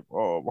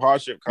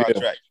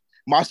 Yeah.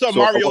 My son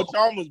Mario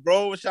Chalmers,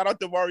 bro. Shout out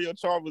to Mario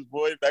Chalmers,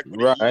 boy. Back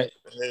right.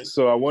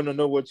 So I want to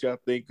know what y'all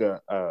think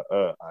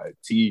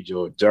T.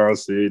 Joe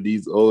Johnson,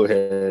 these old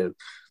heads,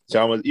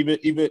 Chalmers, even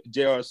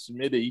J.R.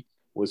 Smitty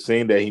was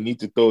saying that he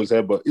needs to throw his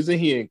head, but isn't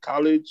he in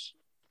college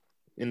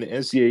in the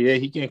NCAA?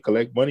 He can't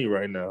collect money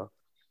right now.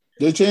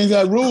 They changed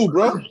that rule,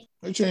 bro.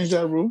 They changed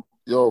that rule.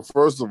 Yo,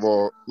 first of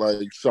all,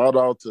 like, shout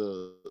out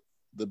to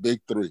the big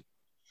three.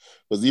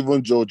 Because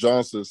even Joe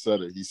Johnson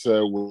said it. He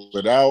said,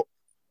 without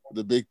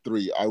the big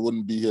three, I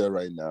wouldn't be here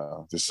right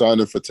now. They signed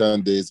him for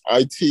 10 days.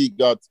 IT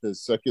got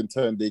his second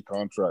 10-day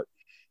contract.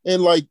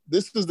 And, like,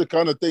 this is the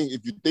kind of thing,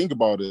 if you think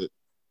about it,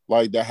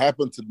 like, that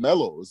happened to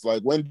Melo. It's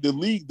like when the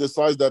league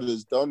decides that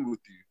it's done with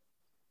you,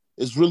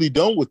 it's really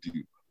done with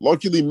you.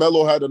 Luckily,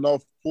 Melo had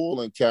enough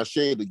pull and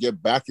cachet to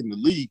get back in the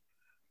league.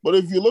 But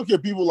if you look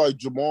at people like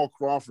Jamal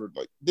Crawford,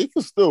 like, they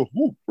can still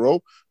hoop,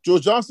 bro. Joe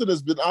Johnson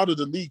has been out of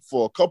the league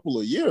for a couple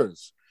of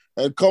years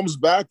and comes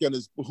back and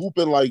is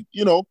hooping like,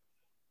 you know.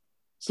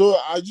 So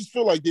I just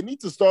feel like they need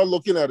to start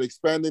looking at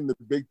expanding the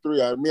big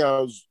three. I mean,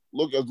 I was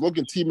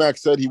looking, T-Mac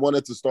said he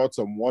wanted to start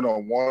some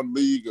one-on-one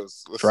league.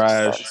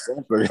 Trash.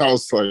 Something. I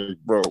was like,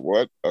 bro,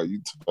 what are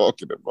you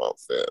talking about,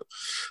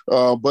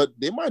 fam? But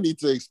they might need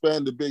to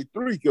expand the big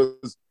three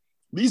because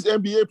these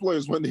NBA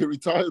players, when they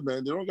retire,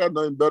 man, they don't got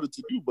nothing better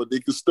to do, but they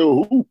can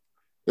still hoop.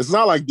 It's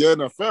not like the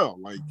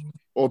NFL, like,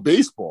 or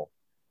baseball,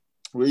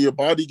 where your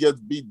body gets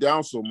beat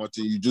down so much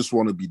and you just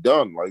want to be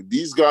done. Like,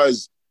 these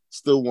guys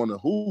still want to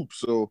hoop.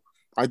 So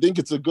I think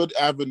it's a good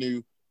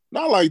avenue,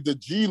 not like the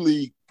G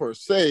League per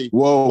se.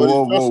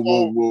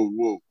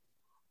 Whoa.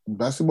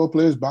 Basketball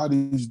players'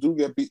 bodies do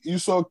get beat. You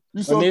saw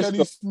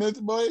Kenny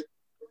Smith, boy?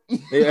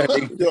 Yeah.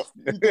 You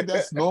think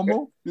that's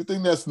normal?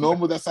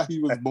 That's how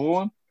he was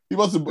born? He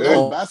wasn't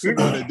born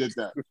basketball that did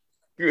that.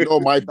 No,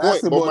 my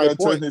point.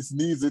 Turned his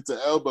knees into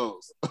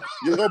elbows.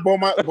 You know, but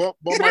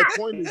my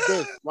point is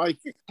this. Like,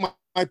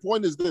 my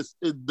point is this: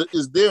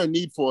 is there a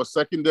need for a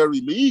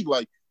secondary league?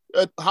 Like,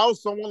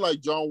 how's someone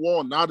like John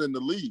Wall not in the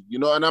league? You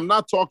know, and I'm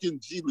not talking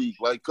G League,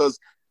 like, because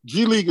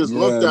G League is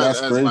looked at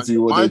as crazy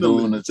like what they're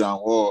doing to John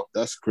Wall.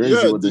 That's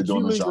crazy what they're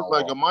doing to John Wall.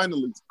 Like a minor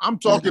league. I'm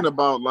talking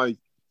about, like,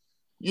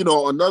 you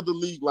know, another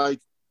league like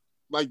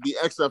the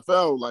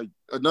XFL, like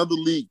another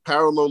league,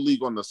 parallel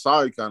league on the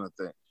side kind of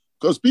thing.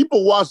 Because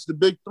people watch the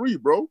big three,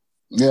 bro.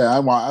 Yeah, I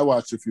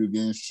watch a few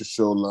games to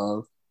show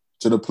love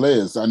to the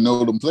players. I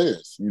know them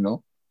players, you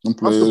know. Them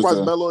players, I'm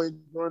surprised Melo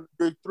ain't joined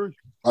the big three.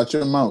 Watch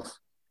your mouth.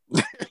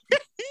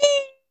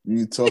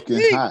 You talking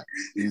hot.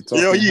 He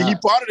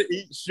part of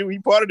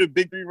the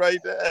big three right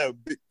there.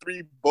 Big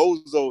three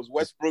bozos,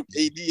 Westbrook,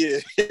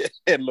 AD,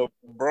 and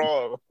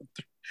LeBron.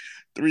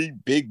 Three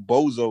big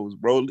bozos,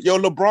 bro. Yo,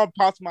 LeBron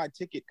pops my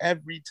ticket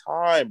every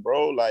time,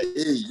 bro. Like,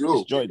 this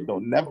joint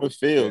don't never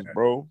fail,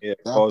 bro. Yeah,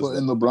 stop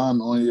putting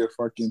LeBron on your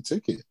fucking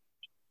ticket.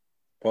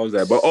 Pause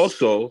that. But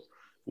also,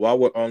 while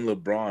we're on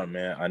LeBron,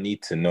 man, I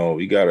need to know.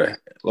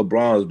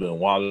 LeBron's been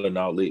wilding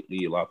out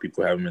lately. A lot of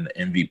people have him in the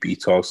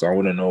MVP talk, so I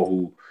want to know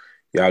who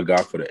y'all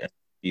got for the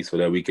MVP so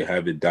that we can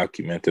have it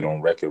documented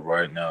on record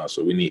right now.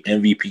 So we need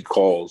MVP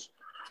calls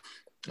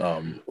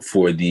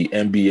for the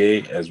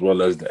NBA as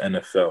well as the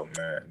NFL,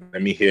 man.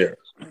 Let me hear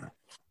it.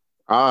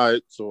 All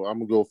right, so I'm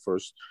gonna go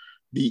first.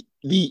 The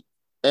NBA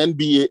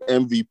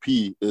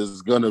MVP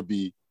is gonna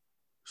be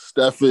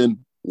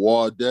Stephen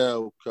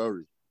Wardell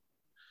Curry.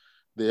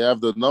 They have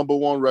the number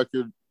one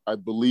record, I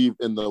believe,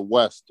 in the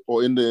West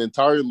or in the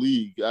entire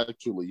league,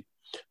 actually,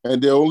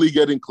 and they're only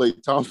getting Klay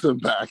Thompson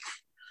back,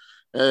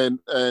 and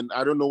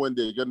I don't know when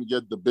they're gonna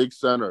get the big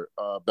center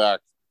back.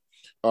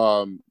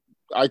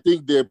 I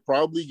think they're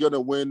probably going to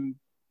win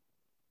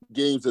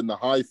games in the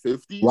high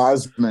 50s.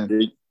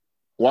 Wiseman.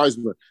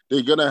 Wiseman.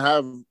 They're going to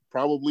have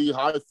probably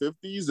high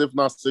 50s, if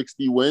not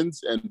 60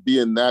 wins, and be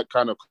in that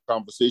kind of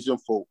conversation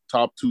for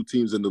top 2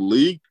 teams in the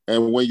league.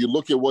 And when you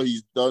look at what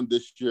he's done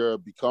this year,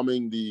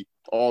 becoming the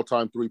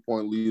all-time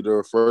three-point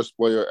leader, first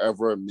player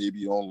ever,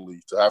 maybe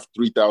only, to have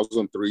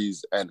 3,000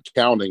 threes and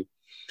counting,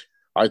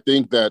 I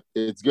think that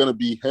it's going to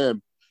be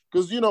him.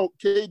 Because,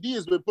 KD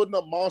has been putting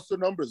up monster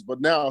numbers, but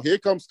now here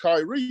comes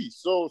Kyrie.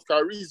 So if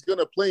Kyrie's going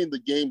to play in the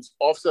games,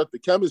 offset the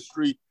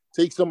chemistry,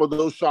 take some of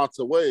those shots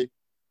away,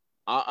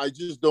 I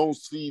just don't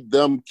see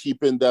them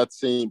keeping that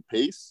same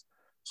pace.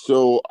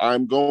 So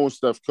I'm going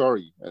Steph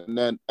Curry. And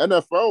then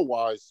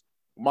NFL-wise,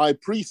 my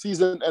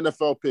preseason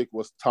NFL pick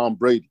was Tom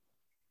Brady.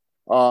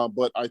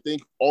 But I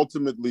think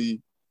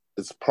ultimately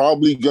it's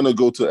probably going to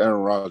go to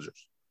Aaron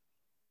Rodgers.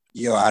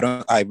 Yo,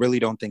 I really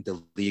don't think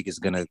the league is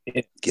gonna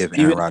give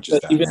Aaron Rodgers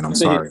that, man. I'm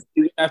sorry.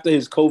 Even after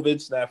his COVID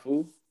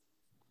snafu,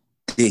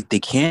 they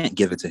can't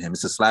give it to him.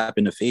 It's a slap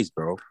in the face,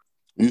 bro.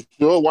 You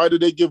sure? Why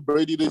did they give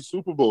Brady the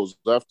Super Bowls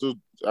after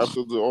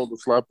all the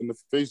slap in the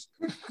face?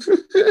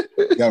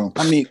 Yeah.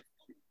 I mean,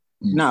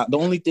 the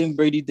only thing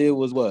Brady did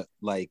was what?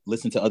 Like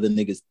listen to other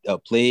niggas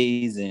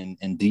plays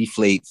and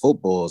deflate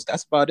footballs.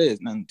 That's about it.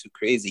 It's nothing too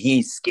crazy. He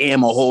ain't scam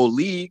a whole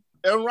league.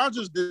 Aaron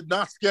Rodgers did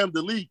not scam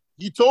the league.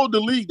 He told the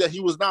league that he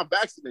was not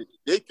vaccinated.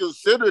 They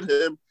considered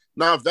him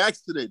not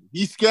vaccinated.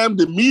 He scammed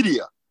the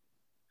media.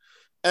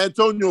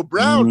 Antonio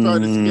Brown tried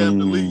to scam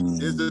the league.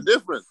 There's a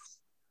difference.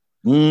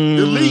 The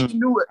league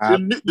knew it.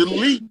 The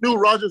league knew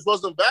Rodgers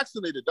wasn't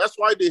vaccinated. That's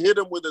why they hit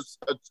him with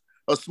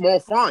a small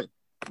fine.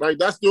 Like,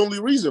 that's the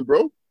only reason,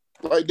 bro.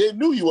 Like, they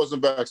knew he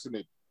wasn't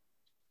vaccinated.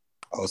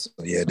 Oh, so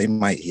yeah, he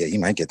might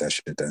get that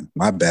shit then.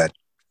 My bad.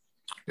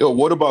 Yo,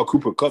 what about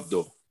Cooper Kupp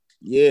though?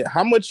 Yeah,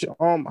 how much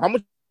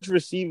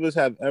receivers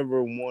have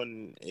ever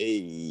won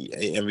a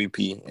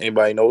MVP?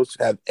 Anybody knows?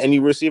 Have any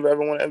receiver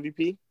ever won an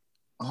MVP?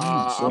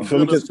 I'm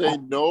gonna say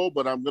no,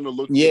 but I'm gonna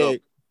look. It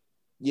up.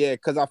 Yeah,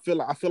 because I feel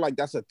like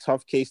that's a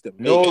tough case to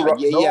make. No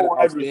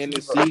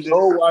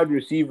wide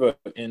receiver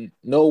in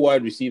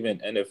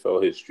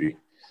NFL history.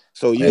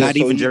 So yeah, not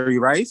even Jerry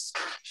Rice.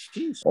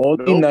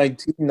 Only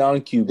 19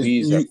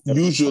 non-QBs.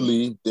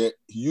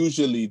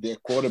 Usually their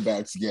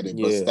quarterbacks get it,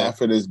 but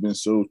Stafford has been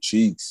so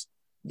cheeks.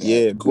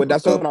 Yeah, but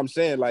that's what I'm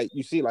saying. Like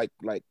you see, like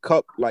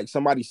Kupp, like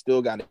somebody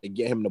still got to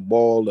get him the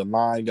ball. The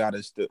line got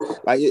to still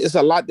like it's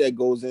a lot that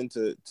goes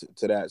into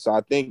that. So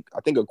I think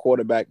a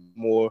quarterback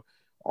more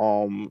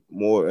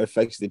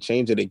affects the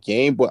change of the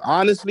game. But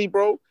honestly,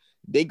 bro,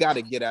 they got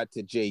to get out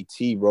to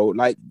JT, bro.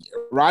 Like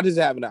Rodgers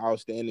having an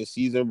outstanding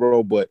season,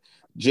 bro, but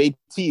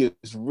JT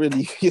is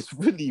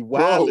really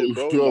wild,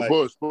 bro. Yo, like,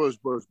 Bush.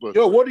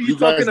 Yo, what are you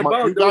talking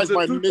about? You guys there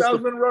was a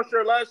 2,000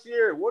 rusher last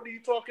year. What are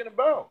you talking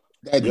about?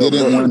 That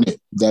didn't win it.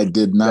 That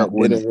did not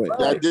win it.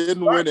 That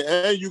didn't win it.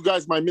 And you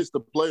guys might miss the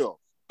playoffs.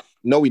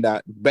 No, we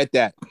not. Bet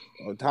that.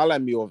 Holler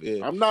at me off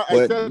air. I'm not.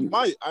 I said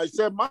Mike.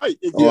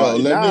 If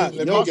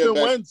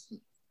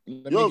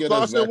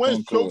Carson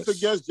Wentz chokes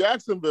against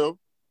Jacksonville.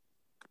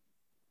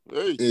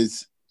 Hey.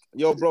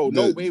 Bro,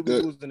 no way we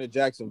losing to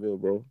Jacksonville,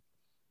 bro.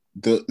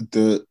 The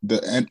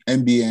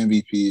NBA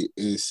MVP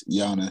is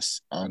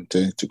Giannis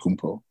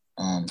Antetokounmpo.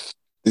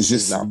 There's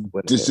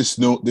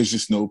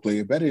just no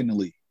player better in the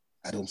league.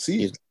 I don't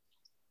see it.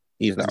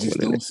 He's not. I just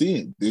don't see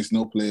it. There's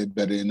no player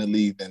better in the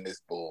league than this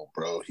bull,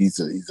 bro. He's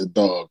a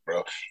dog,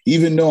 bro.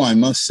 Even though I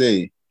must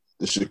say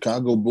the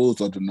Chicago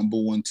Bulls are the number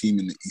 1 team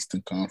in the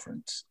Eastern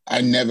Conference.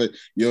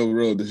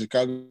 The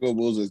Chicago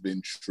Bulls has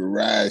been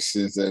trash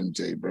since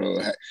MJ, bro.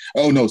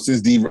 Oh no,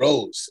 since D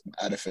Rose,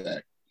 out of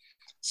fact.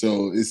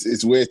 So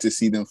it's weird to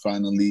see them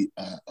finally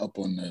up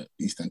on the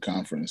Eastern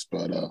Conference,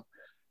 but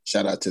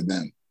shout out to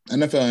them.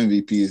 NFL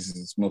MVP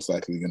is most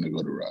likely going to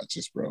go to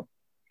Rodgers, bro.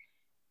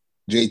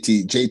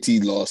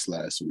 JT lost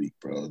last week,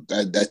 bro.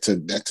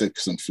 That took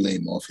some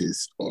flame off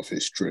his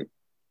trip.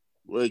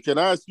 Wait, can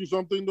I ask you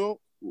something though?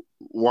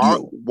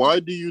 Why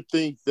do you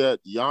think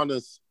that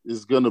Giannis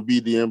is going to be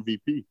the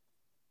MVP?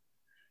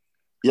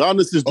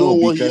 Giannis is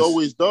doing what he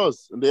always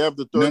does, and they have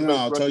the third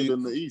best record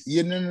in the East.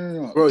 Yeah,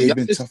 no. Bro, they've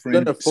been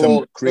suffering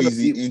some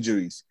crazy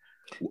injuries.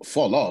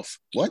 Fall off?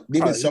 What?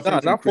 They've been suffering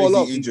from crazy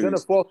injuries. He's gonna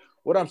fall.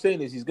 What I'm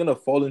saying is he's gonna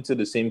fall into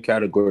the same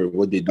category of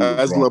what they do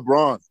as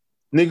LeBron.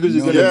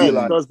 Niggas are gonna be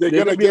like, because they're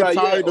gonna get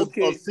tired of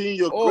seeing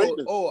your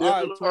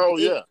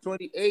greatness.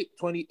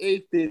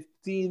 28,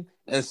 15,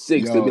 and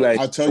 6. Yo, they'll be like,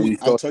 I'll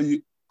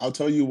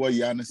tell you what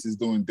Giannis is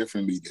doing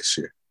differently this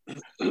year.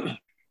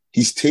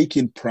 He's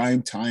taking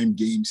prime time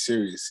games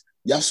serious.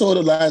 Y'all saw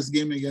the last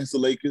game against the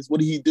Lakers. What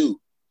did he do?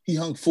 He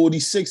hung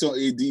 46 on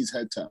AD's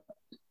head top.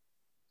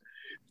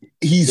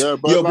 His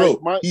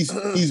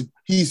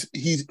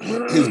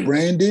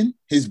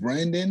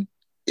branding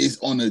is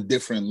on a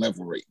different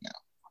level right now.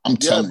 I'm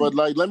telling you. But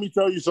let me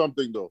tell you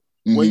something though.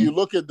 Mm-hmm. When you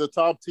look at the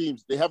top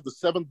teams, they have the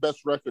 7th best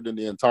record in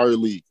the entire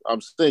league.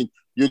 I'm saying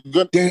they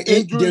were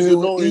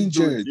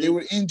injured.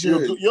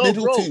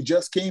 Middleton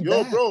just came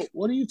back. Bro,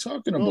 what are you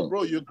talking about?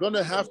 Bro, you're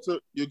gonna have to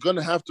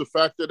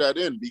factor that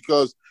in,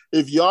 because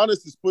if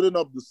Giannis is putting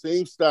up the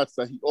same stats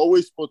that he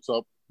always puts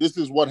up, this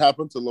is what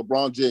happened to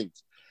LeBron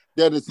James.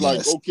 then it's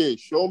like, okay,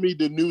 show me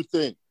the new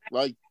thing.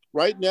 Like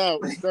right now,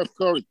 Steph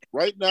Curry.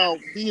 Right now,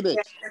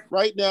 Phoenix.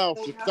 Right now,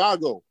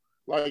 Chicago.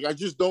 Like, I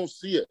just don't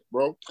see it,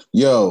 bro.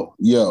 Yo,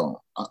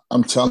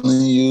 I'm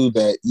telling you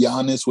that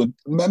Giannis would.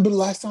 Remember the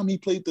last time he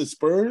played the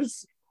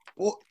Spurs?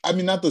 Well, I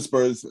mean, not the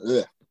Spurs.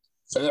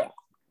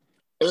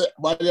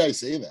 Why did I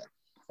say that?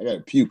 I got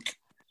to puke.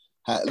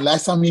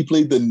 Last time he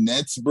played the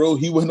Nets, bro,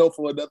 he went off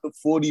for another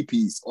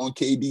 40-piece on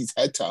KD's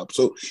head top.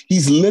 So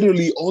he's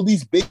literally all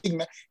these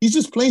he's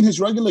just playing his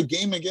regular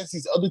game against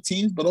these other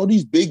teams, but all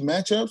these big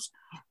matchups,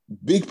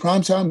 big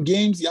primetime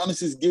games,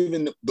 Giannis is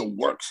giving the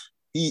works.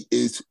 He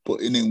is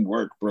putting in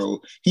work,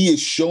 bro. He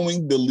is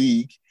showing the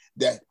league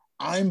that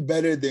I'm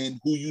better than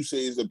who you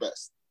say is the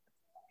best.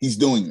 He's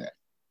doing that.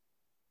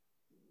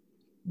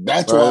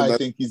 That's why I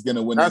think he's going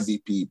to win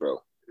MVP,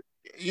 bro.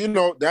 You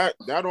know, that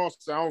all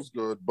sounds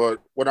good, but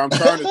what I'm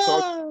trying to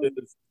tell you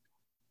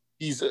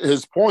is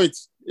his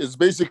points is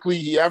basically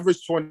he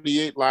averaged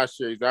 28 last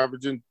year. He's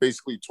averaging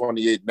basically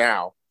 28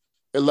 now.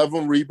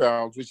 11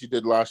 rebounds, which he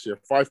did last year,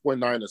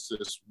 5.9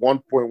 assists,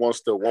 1.1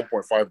 steal,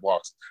 1.5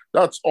 blocks.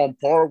 That's on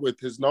par with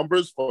his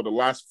numbers for the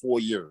last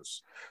 4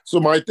 years. So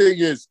my thing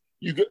is,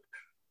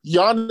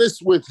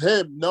 Giannis with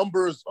him,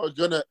 numbers are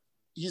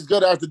he's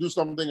gonna have to do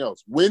something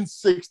else. Win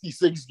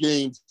 66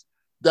 games,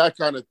 that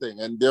kind of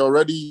thing. And they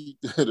already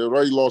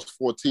lost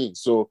 14.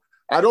 So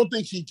I don't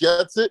think he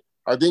gets it.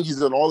 I think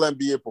he's an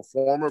all-NBA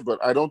performer,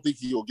 but I don't think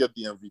he'll get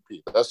the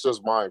MVP. That's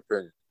just my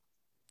opinion.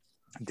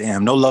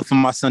 Damn, no love for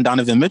my son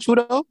Donovan Mitchell,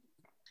 though?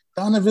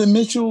 Donovan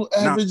Mitchell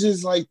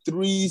averages like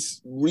 3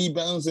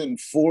 rebounds and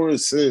 4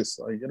 assists.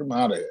 Like, get him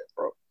out of here,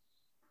 bro.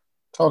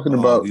 Talking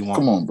about,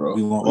 come on, bro.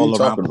 We want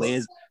all-around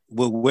players.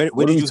 Where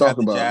did you have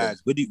the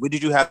Jazz? Where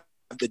did you have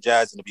the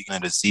Jazz in the beginning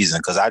of the season?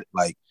 Because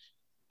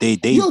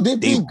they've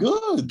been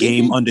good.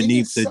 Game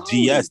underneath the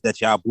GS that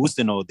y'all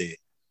boosting all day.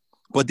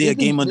 But they're a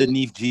game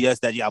underneath GS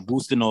that y'all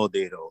boosting all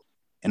day, though.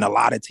 And a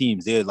lot of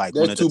teams, they're one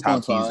of the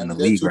top teams in the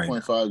league right now.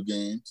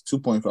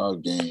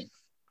 2.5 games.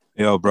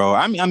 Yo, bro.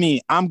 I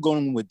mean, I'm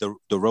going with the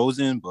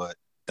DeRozan, but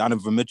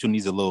Donovan Mitchell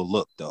needs a little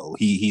look, though.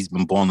 He's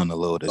been balling a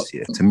little this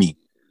year, to me.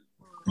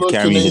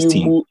 Carrying his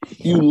team.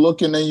 You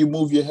look and then you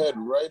move your head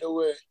right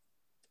away.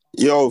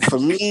 Yo, for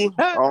me,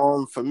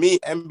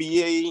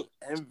 NBA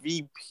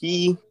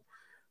MVP.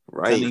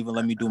 Right. Can't even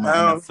let me do my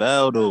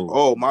NFL though.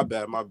 Oh, my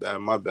bad.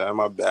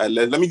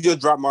 Let me just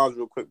drop mine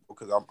real quick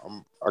because I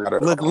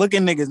gotta look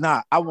at niggas.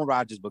 Nah, I want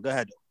Rodgers, but go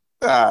ahead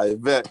though. I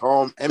bet.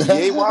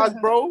 NBA wise,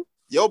 bro.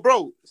 Yo,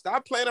 bro,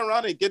 stop playing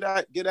around and get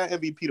that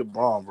MVP to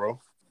LeBron,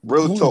 bro.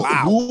 Real talk.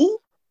 Who?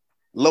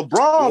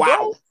 LeBron,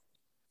 bro.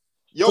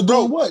 Yo, but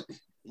bro, what?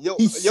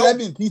 He's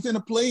 7th. He's in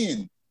the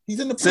play-in. He's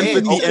in the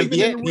play-in.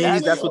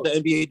 NBA. That's what the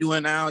NBA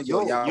doing now.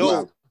 Yo,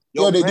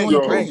 they're doing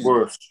the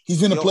play-in.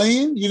 He's in the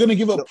play-in? You're going to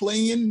give a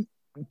play-in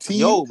team?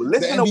 Yo,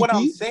 listen to what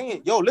I'm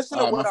saying.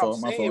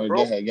 Bro.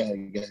 Go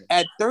ahead.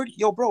 At 30,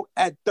 bro,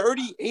 at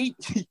 38,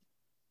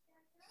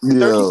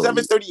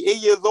 37, 38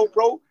 years old,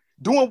 bro,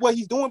 doing what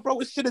he's doing, bro,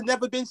 it should have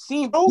never been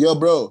seen, bro. Yo,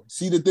 bro,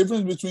 see the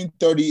difference between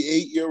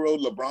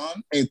 38-year-old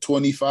LeBron and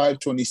 25,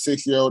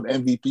 26-year-old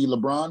MVP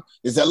LeBron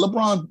is that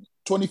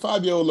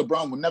 25-year-old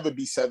LeBron will never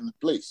be 7th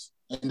place.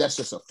 And that's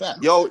just a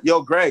fact. Yo,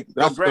 Greg.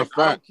 That's a fact.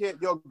 I don't care.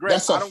 Yo, Greg.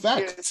 That's a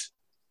fact.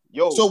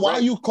 Yo, so why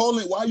are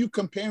you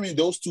comparing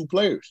those two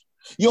players?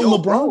 Yo,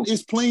 LeBron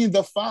is playing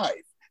the 5.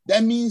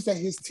 That means that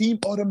his team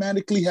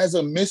automatically has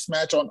a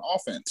mismatch on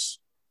offense.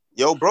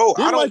 Yo, bro,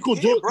 I don't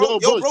care, bro.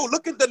 Yo, bro,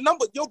 look at the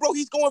number. Yo, bro,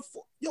 he's going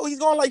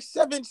like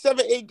 7,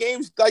 8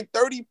 games, like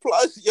 30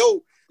 plus.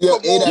 Yo,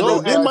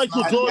 did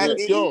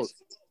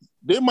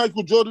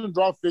Michael Jordan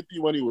drop 50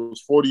 when he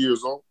was 40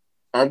 years old?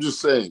 I'm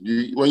just saying.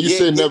 When you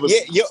say never,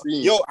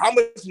 how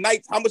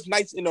much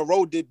nights in a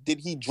row did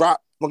he drop?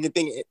 Fucking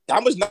thing.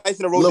 How much nights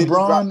in a row did he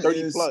drop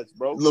 30 plus,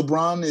 bro?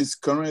 LeBron is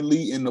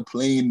currently in the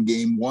playing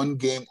game, 1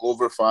 game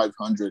over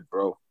 500,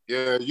 bro.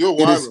 Yeah, you're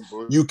wild,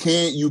 bro. You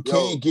can't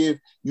give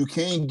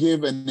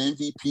an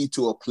MVP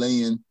to a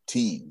playing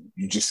team.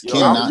 You just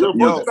cannot.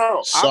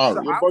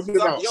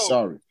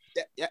 Sorry.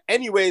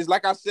 Anyways,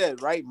 like I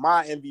said, right,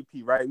 my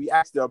MVP, right? We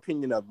asked the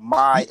opinion of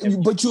my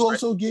MVP, but you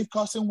also gave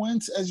Carson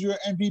Wentz as your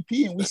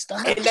MVP, and we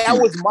stopped. And that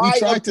was my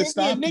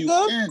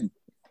opinion,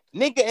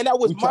 nigga. And that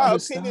was my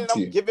opinion.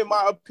 I'm giving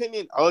my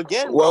opinion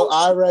again. Well, bro.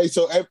 All right.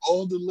 So,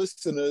 all the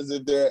listeners,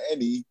 if there are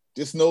any,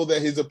 just know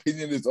that his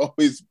opinion is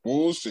always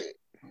bullshit,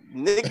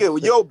 nigga.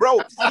 Yo,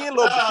 bro, seeing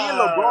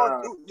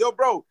LeBron, yo,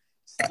 bro,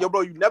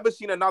 you never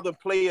seen another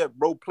player,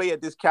 bro, play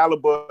at this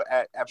caliber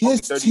at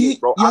 38,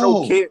 bro.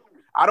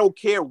 I don't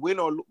care win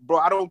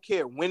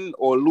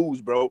or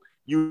lose, bro.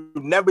 You've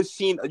never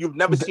seen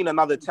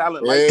another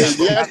talent like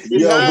that.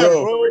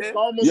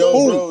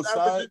 Bro.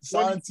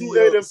 Santi.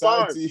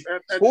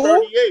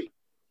 38.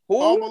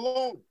 Who?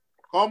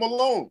 Come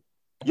along.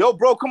 Yo,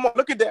 bro, come on.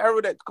 Look at the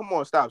era that. Come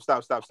on, stop.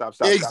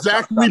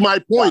 Exactly my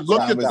point.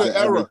 Look at the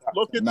era.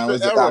 Look at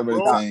the era,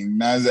 bro.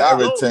 Now it's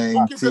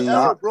everything.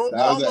 That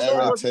was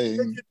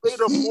everything.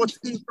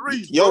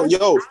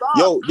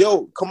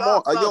 Yo, come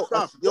on.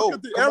 Yo,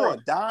 come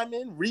on.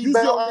 Diamond,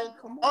 rebounding.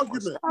 Come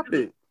on, stop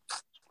it.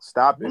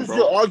 Stop it, Who's bro.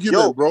 your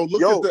argument, bro?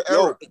 Look at the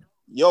era.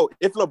 Yo,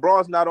 if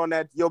LeBron's not on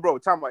that, bro,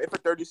 talking about if a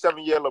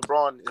 37-year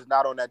LeBron is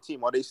not on that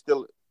team, are they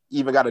still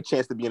even got a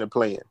chance to be in the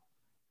play-in?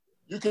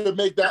 You can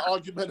make that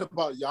argument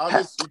about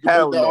Giannis. You can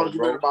Hell make that no,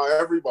 argument bro. about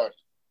everybody.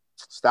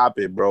 Stop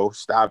it, bro.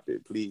 Stop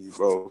it, please,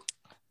 bro.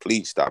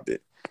 Please stop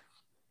it.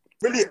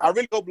 Really, I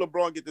really hope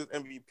LeBron get this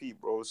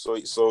MVP, bro. So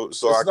it's not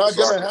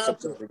gonna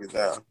happen.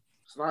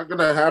 It's not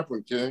gonna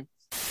happen, King.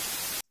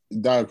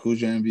 Doc,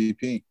 who's your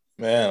MVP?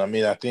 Man, I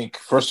mean, I think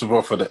first of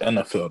all for the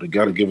NFL, they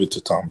got to give it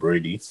to Tom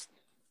Brady.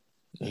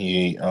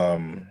 He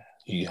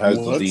has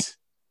the league.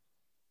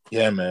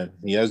 Yeah, man,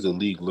 he has the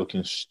league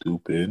looking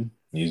stupid.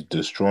 He's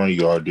destroying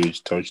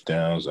yardage,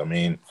 touchdowns. I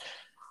mean,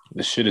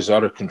 this shit is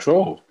out of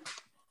control.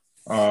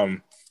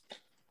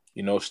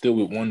 Still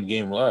with one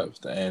game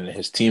left, and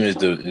his team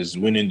is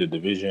winning the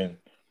division.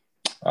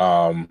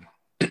 Let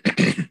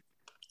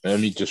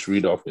me just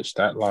read off his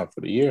stat line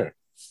for the year.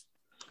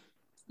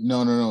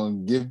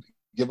 No.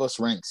 Give us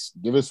ranks.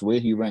 Give us where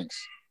he ranks.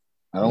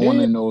 I don't want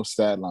to know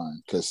stat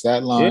line because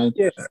stat line.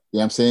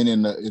 Yeah, I'm saying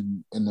in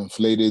an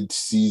inflated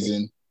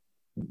season.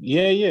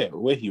 Yeah.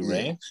 Where he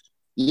ranks.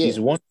 Yeah,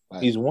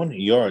 he's won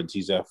yards.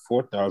 He's at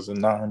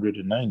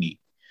 4,990.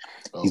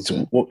 Okay. He's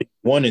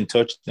won in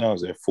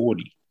touchdowns at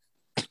 40.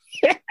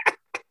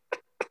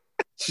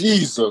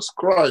 Jesus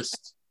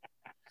Christ.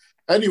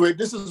 Anyway,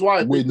 this is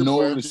why with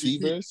no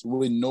receivers.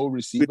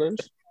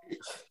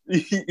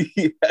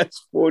 He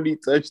has 40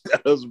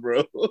 touchdowns,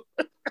 bro.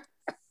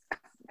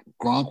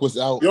 Gronk was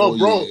out. Yo,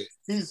 bro,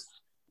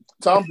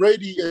 Tom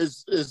Brady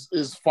is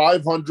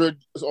 500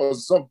 or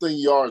something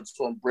yards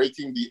from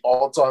breaking the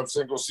all-time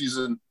single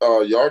season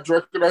yards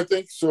record, I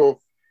think. So,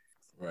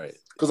 right,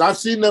 because I've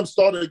seen them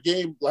start a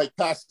game like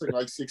passing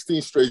like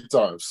 16 straight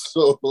times.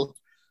 So,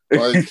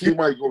 like he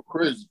might go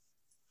crazy.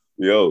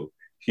 Yo,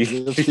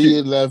 if he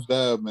had left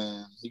out,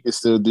 man, he could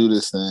still do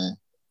this thing.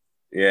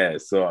 Yeah,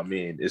 so I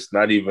mean, it's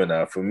not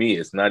even for me.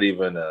 It's not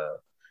even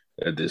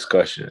a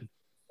discussion.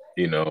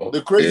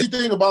 The crazy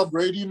thing about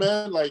Brady,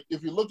 man, like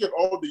if you look at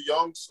all the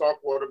young star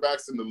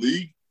quarterbacks in the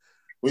league,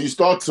 when you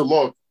start to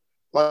look,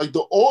 like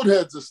the old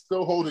heads are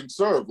still holding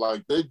serve.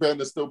 Like Big Ben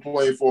is still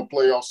playing for a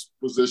playoff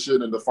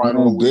position in the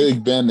final week.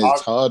 Big Ben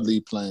is hardly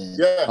playing.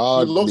 Yeah,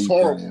 he looks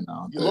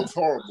horrible. He looks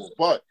horrible,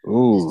 but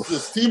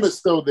his team is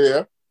still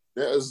there.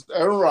 There's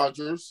Aaron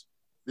Rodgers.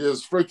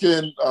 There's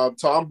freaking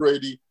Tom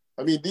Brady.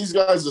 I mean, these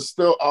guys are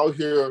still out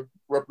here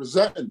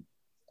representing.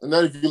 And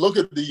then if you look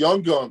at the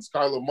young guns,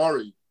 Kyler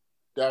Murray,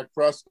 Dak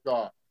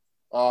Prescott,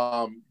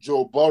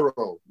 Joe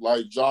Burrow,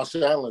 like Josh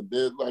Allen,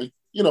 they're like,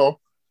 I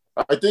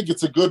think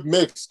it's a good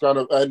mix, kind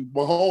of, and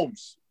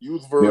Mahomes,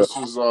 youth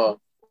versus.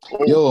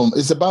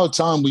 It's about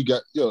time we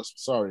got.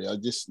 Sorry,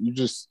 you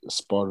just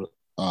sparked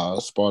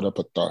up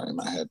a thought in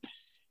my head.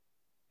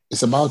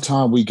 It's about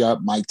time we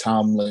got Mike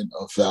Tomlin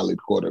a valid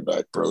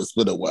quarterback, bro. It's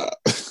been a while.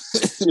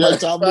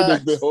 Mike Tomlin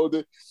has been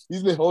holding.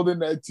 He's been holding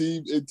that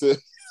team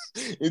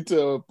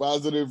into a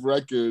positive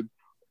record,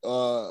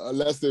 a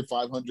less than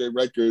 500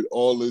 record.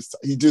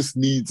 He just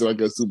needs like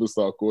a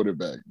superstar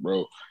quarterback,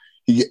 bro.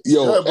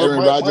 Aaron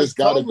Rodgers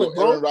got to go.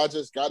 Aaron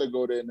Rodgers got to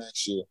go there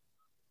next year.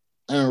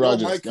 Aaron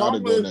Rodgers got to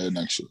go there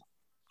next year.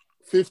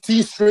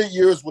 15 straight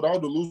years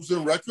without a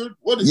losing record?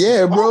 What is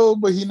bro,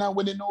 but he not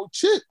winning no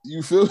chip.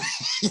 You feel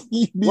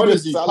me? What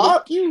is he,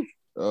 pop you?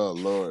 Oh,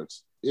 Lord.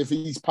 If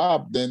he's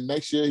popped, then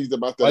next year he's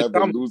about to have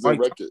a losing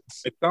record.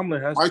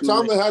 Mike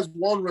Tomlin has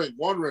one ring.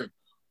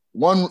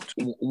 One.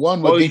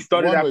 He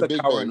started after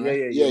Cowher. Ben,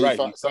 right? Yeah, right.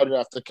 He started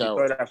after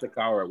Cowher. He started after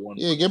Cowher at one.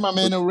 Yeah, give my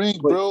man a ring,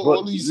 bro.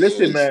 All these years.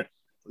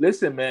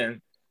 Listen, man.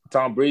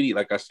 Tom Brady,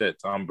 like I said,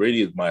 Tom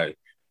Brady is my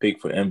pick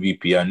for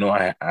MVP. I know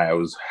I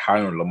was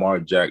high on Lamar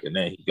Jack, and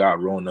then he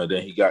got Rona,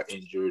 then he got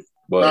injured.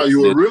 But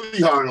you were really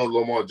high on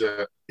Lamar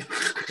Jack.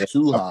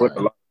 Too high.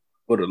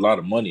 Put a lot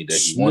of money that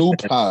he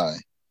Snoop high.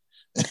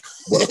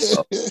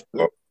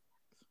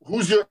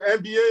 Who's your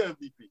NBA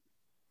MVP?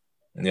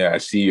 Yeah, I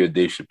see your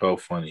Dave Chappelle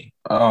funny.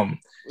 Go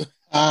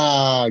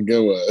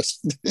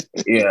us.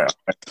 Yeah.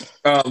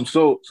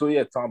 So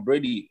yeah, Tom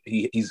Brady,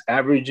 he's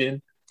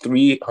averaging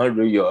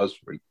 311 yards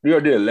per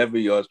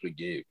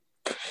game.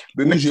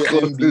 Who's your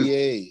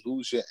NBA?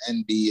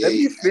 Let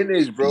me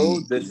finish, bro.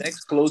 The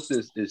next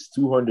closest is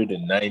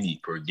 290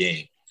 per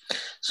game.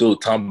 So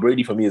Tom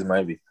Brady for me is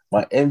my MVP.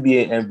 My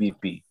NBA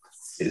MVP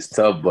is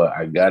tough, but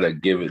I gotta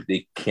give it.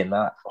 They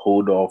cannot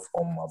hold off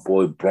on my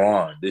boy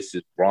Bron. This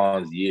is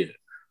Bron's year.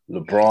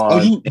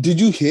 LeBron. Did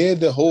you hear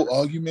the whole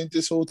argument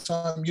this whole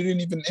time? You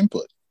didn't even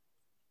input.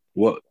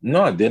 Well,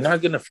 no, they're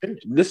not gonna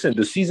finish. Listen,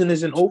 the season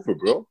isn't over,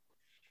 bro.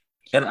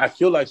 And I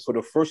feel like for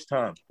the first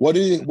time, what are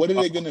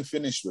they going to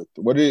finish with?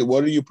 What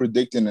are you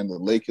predicting? And the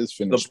Lakers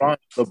finish.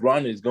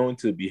 LeBron is going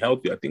to be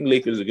healthy. I think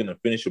Lakers are going to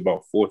finish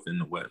about fourth in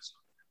the West.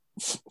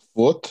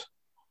 Fourth.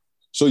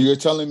 So you're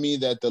telling me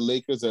that the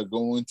Lakers are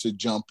going to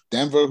jump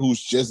Denver,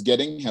 who's just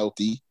getting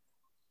healthy.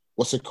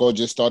 What's it called?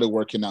 Just started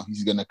working out.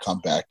 He's going to come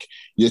back.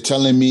 You're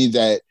telling me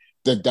that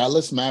the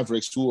Dallas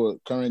Mavericks, who are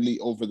currently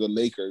over the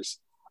Lakers,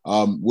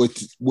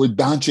 with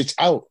Doncic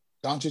out.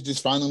 Doncic is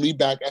finally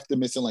back after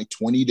missing like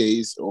 20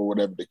 days or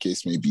whatever the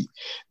case may be.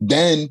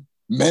 Then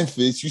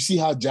Memphis, you see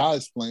how Ja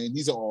is playing.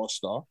 He's an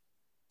all-star.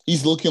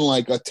 He's looking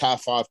like a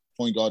top 5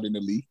 point guard in the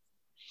league.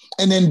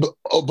 And then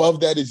above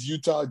that is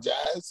Utah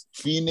Jazz,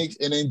 Phoenix,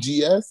 and then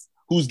GS,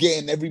 who's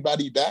getting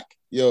everybody back.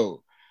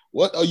 Yo,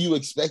 what are you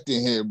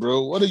expecting here,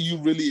 bro? What are you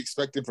really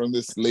expecting from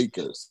this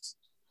Lakers?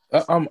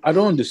 I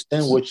don't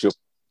understand what your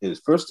is.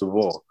 First of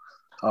all,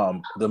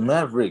 the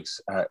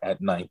Mavericks are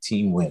at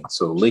 19 wins,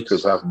 so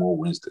Lakers have more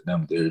wins than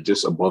them. They're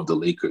just above the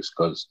Lakers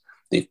because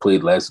they've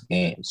played less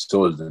games.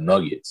 So is the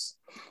Nuggets.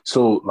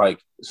 So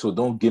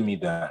don't give me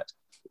that,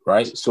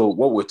 right? So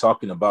what we're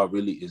talking about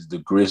really is the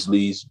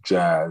Grizzlies,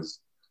 Jazz,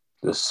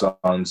 the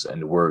Suns,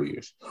 and the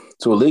Warriors.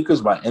 So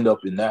Lakers might end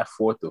up in that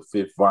 4th or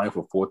 5th, vying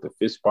for 4th or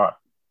 5th spot.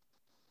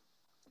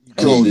 You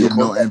can't give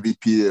no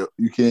MVP.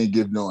 You can't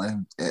give no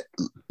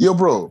yo,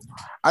 bro.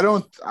 I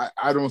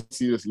don't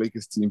see this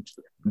Lakers team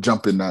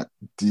jumping at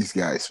these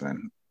guys,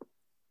 man.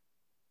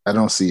 I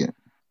don't see it.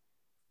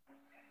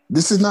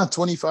 This is not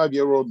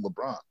 25-year-old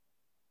LeBron.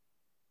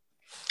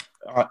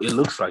 It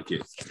looks like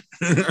it.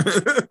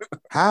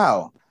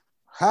 How?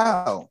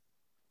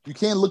 You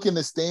can't look in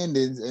the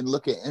standings and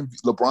look at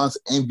LeBron's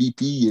MVP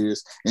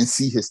years and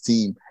see his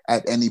team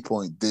at any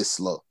point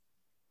this low.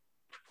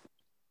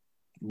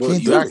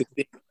 But you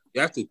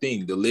have to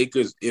think the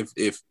Lakers, if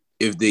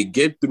they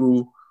get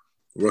through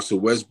Russell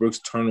Westbrook's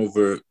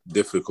turnover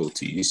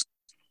difficulties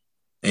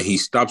and he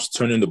stops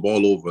turning the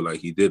ball over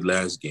like he did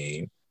last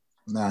game.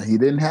 Nah, he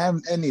didn't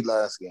have any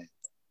last game.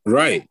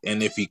 Right.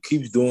 And if he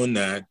keeps doing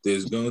that,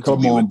 there's going to be...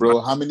 Come on, bro.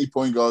 How many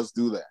point guards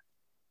do that?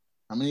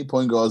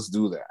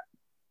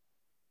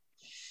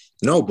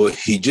 No, but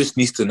he just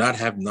needs to not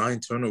have 9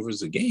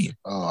 turnovers a game.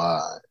 Oh, all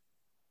right.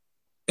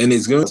 And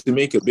it's going to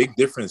make a big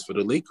difference for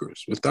the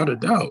Lakers, without a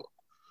doubt.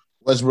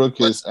 Westbrook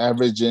is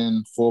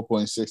averaging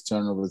 4.6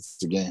 turnovers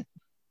a game.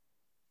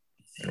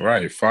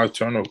 Right, 5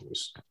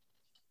 turnovers.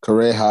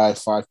 Career high,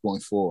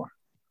 5.4.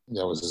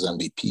 That was his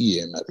MVP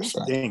year, matter of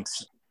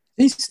fact.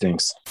 He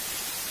stinks.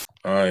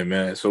 All right,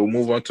 man. So we'll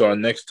move on to our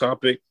next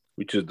topic,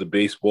 which is the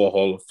Baseball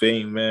Hall of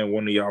Fame, man.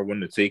 One of y'all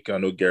want to take it. I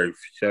know Gary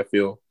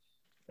Sheffield,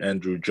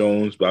 Andrew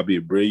Jones, Bobby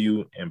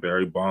Abreu, and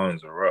Barry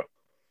Bonds are up.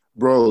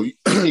 Bro,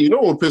 you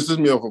know what pisses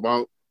me off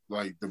about,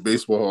 like, the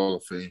Baseball Hall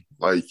of Fame?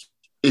 Like,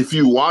 if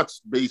you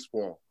watched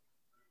baseball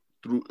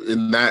through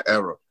in that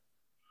era,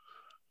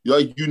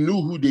 like, you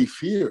knew who they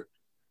feared.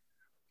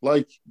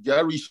 Like,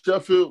 Gary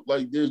Sheffield,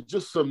 like, there's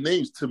just some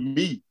names to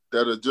me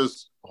that are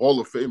just Hall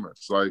of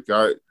Famers. Like,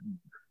 I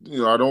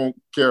don't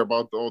care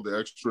about all the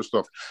extra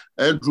stuff.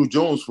 Andrew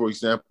Jones, for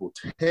example,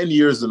 10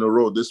 years in a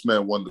row, this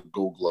man won the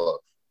Gold Glove.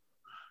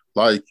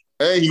 Like,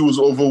 and he was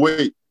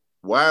overweight,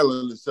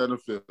 wilding in center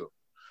field.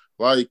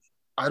 Like,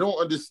 I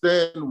don't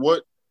understand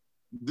what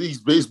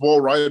these baseball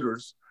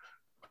writers,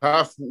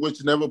 half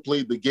which never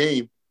played the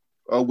game,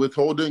 are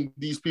withholding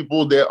these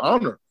people their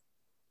honor.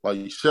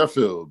 Like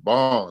Sheffield,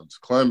 Bonds,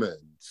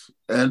 Clemens,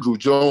 Andrew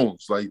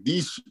Jones. Like, they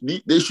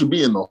should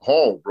be in the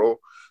Hall, bro.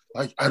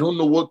 Like, I don't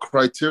know what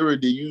criteria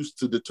they use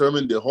to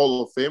determine their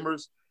Hall of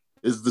Famers.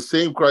 It's the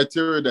same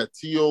criteria that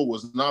T.O.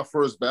 was not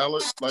first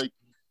ballot. Like,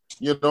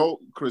 you know,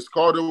 Chris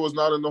Carter was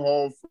not in the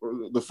Hall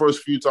for the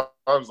first few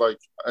times. Like,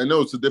 I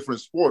know it's a different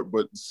sport,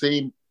 but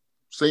same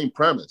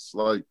premise.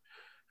 Like,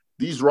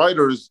 these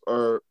writers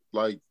are,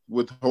 like,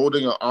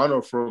 withholding an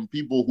honor from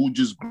people who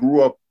just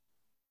grew up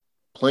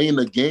playing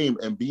the game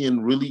and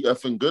being really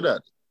effing good at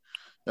it.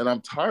 And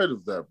I'm tired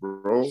of that,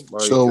 bro.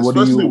 Like, so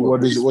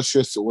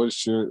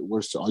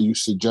are you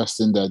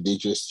suggesting that they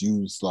just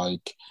use,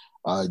 like,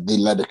 they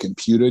let a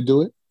computer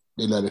do it?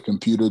 They let a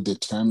computer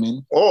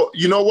determine? Oh,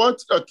 you know what?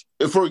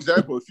 For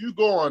example, if you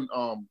go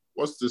on,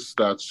 what's this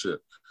stat shit?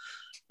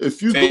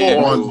 If you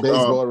go on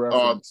baseball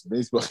reference,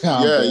 baseball,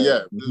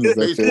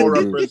 baseball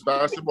reference,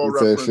 basketball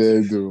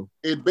reference,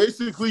 it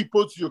basically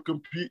puts your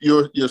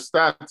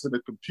stats in the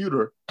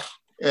computer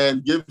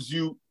and gives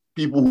you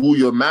people who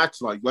you're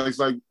matched like. Like, it's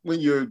like when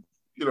you're,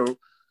 you know,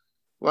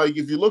 like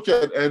if you look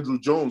at Andrew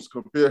Jones,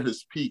 compare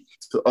his peak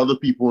to other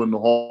people in the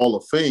Hall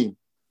of Fame,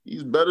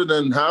 he's better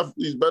than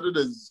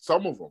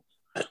some of them.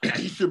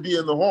 He should be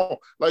in the Hall.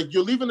 Like,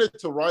 you're leaving it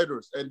to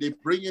writers and they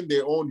bring in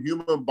their own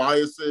human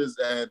biases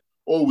and,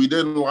 oh, we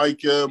didn't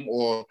like him,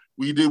 or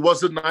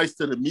wasn't nice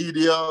to the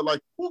media.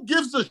 Like, who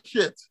gives a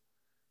shit?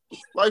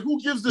 Like,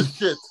 who gives a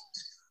shit?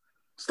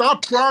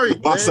 Stop crying,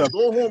 man.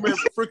 Go home and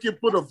freaking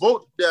put a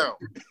vote down.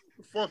 Get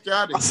the fuck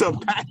out of here.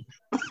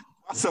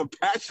 I'm so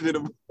passionate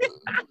about it.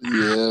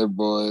 Yeah,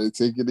 boy.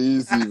 Take it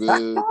easy,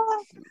 man.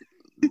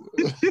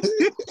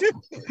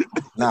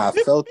 Nah, I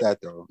felt that,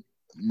 though.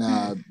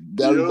 Nah,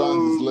 Barry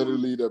Bonds is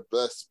literally the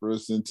best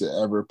person to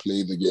ever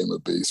play the game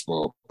of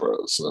baseball,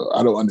 bro. So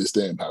I don't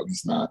understand how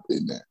he's not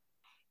in there.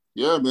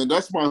 Yeah, man,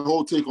 that's my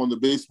whole take on the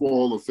Baseball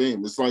Hall of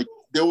Fame. It's like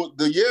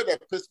the year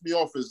that pissed me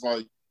off is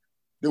like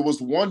there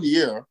was one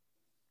year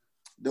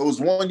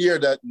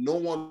that no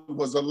one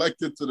was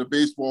elected to the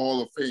Baseball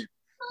Hall of Fame.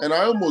 And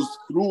I almost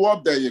threw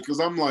up that year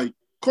because I'm like,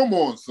 come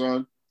on,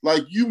 son.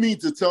 Like, you mean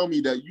to tell me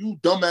that you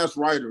dumbass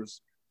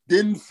writers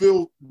didn't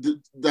feel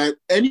that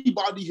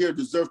anybody here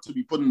deserved to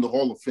be put in the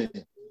Hall of Fame.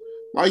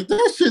 Like,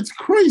 that shit's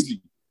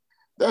crazy.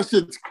 That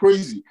shit's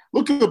crazy.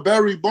 Look at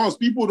Barry Bonds.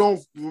 People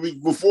don't,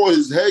 before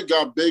his head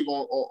got big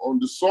on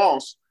the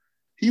sauce,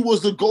 he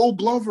was a Gold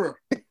Glover.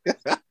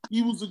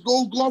 He was a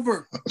Gold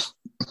Glover.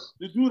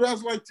 The dude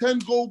has like 10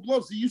 Gold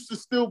Gloves. He used to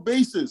steal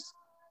bases.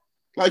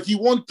 Like, he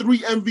won 3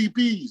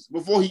 MVPs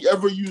before he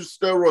ever used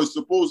steroids,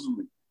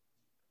 supposedly.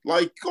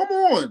 Like, come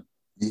on.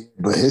 Yeah,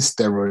 but his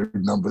steroid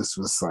numbers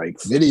was like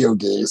video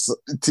games.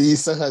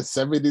 Tisa had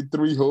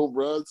 73 home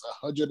runs,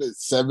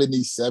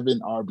 177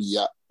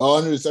 RBI,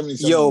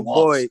 177 Yo, walks.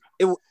 boy,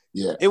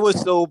 it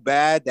was so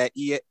bad that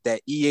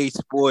EA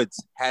Sports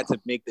had to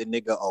make the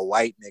nigga a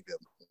white nigga,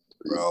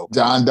 bro.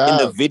 John Dye. In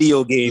the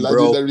video game,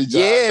 bro. Legendary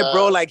John Yeah,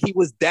 bro, like he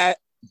was that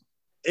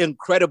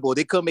incredible.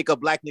 They couldn't make a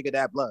black nigga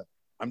that blood.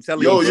 I'm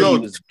telling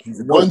you, he's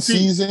a one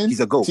season.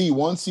 He's a GOAT.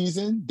 One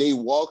season they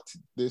walked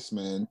this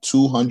man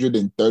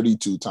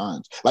 232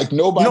 times. Like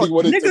nobody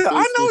wanted to face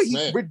I know this he's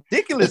man.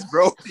 ridiculous,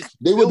 bro.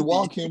 They would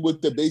walk him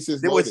with the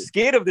bases. They were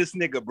scared of this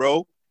nigga,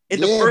 bro. In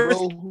the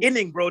first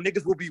inning, bro,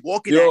 niggas will be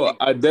walking. Yo,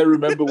 I don't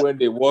remember when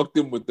they walked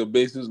him with the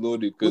bases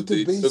loaded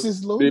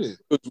because loaded.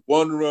 Because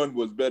one run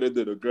was better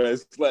than a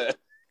grand slam.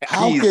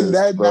 How can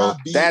that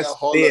not be a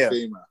Hall of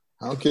Famer?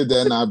 How can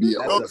that not be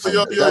a Hall of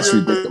Famer? That's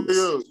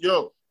ridiculous.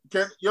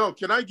 Can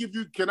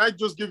I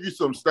just give you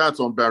some stats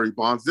on Barry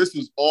Bonds? This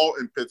is all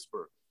in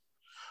Pittsburgh.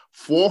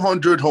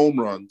 400 home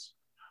runs,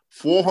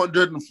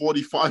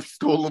 445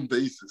 stolen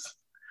bases.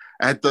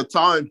 At the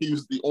time, he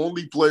was the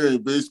only player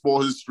in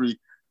baseball history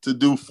to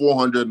do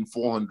 400 and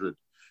 400.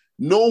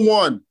 No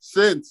one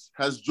since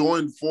has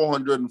joined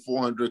 400 and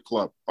 400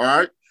 club. All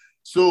right.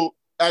 So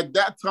at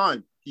that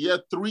time, he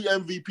had 3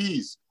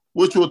 MVPs,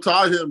 which will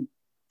tie him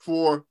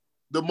for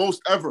the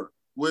most ever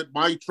with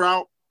Mike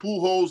Trout,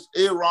 Pujols,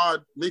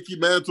 A-Rod, Mickey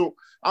Mantle.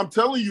 I'm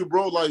telling you,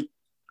 bro, like,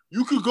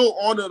 you could go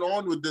on and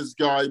on with this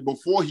guy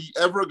before he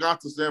ever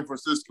got to San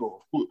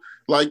Francisco.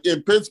 Like,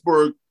 in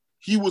Pittsburgh,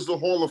 he was a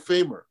Hall of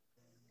Famer.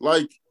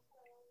 Like,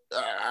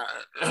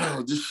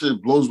 this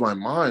shit blows my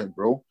mind,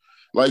 bro.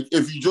 Like,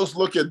 if you just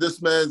look at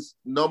this man's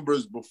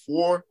numbers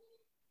before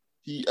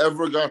he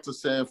ever got to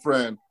San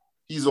Fran,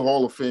 he's a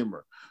Hall of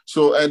Famer.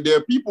 So, and there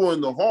are people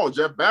in the Hall.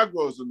 Jeff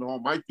Bagwell's in the Hall.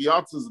 Mike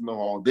Piazza's in the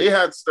Hall. They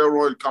had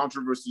steroid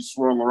controversy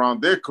swirl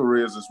around their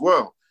careers as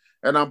well.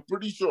 And I'm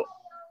pretty sure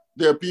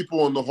there are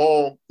people in the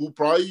Hall who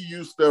probably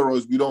use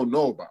steroids we don't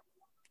know about.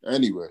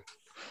 Anyway,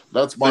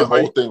 that's my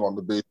whole thing on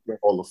the Baseball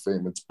Hall of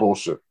Fame. It's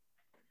bullshit.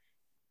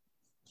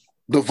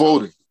 The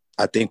voting.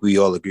 I think we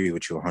all agree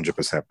with you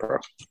 100%, bro.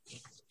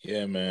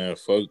 Yeah, man.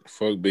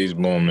 Fuck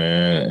baseball,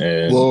 man.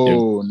 And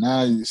whoa,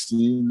 now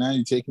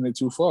you're taking it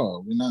too far.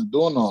 We're not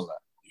doing all that.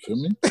 You feel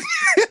me?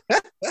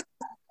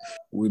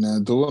 We're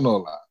not doing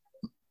all that.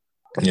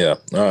 Yeah.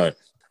 All right.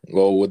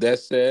 Well, with that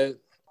said,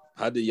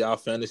 how did y'all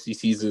fantasy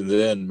seasons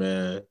end,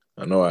 man?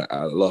 I know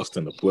I lost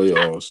in the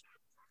playoffs.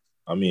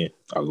 I mean,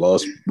 I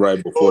lost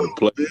right before the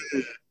play.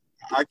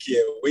 I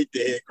can't wait to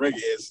hear Greg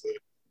answer.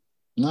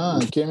 Nah,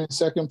 I came in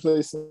second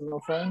place in the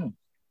final.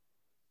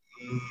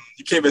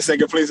 You came in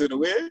second place in the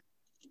win?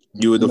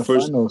 You were the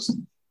first. Finals.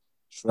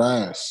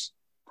 Trash.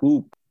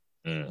 Poop.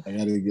 Mm. I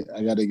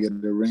gotta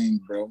get the ring,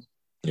 bro.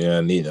 Yeah,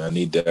 I need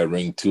that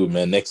ring too,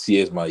 man. Next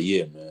year is my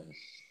year, man.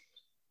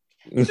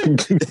 You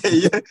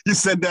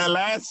said that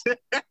last year.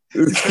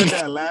 You said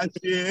that last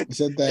year. You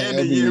said that and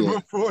the year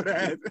before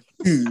that.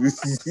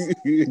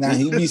 Nah,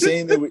 he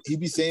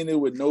be saying it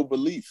with no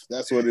belief.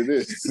 That's what it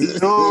is.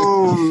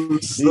 No,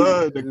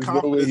 son, the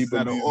confidence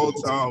at an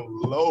all-time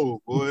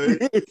low, boy.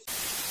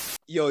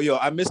 Yo,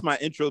 I missed my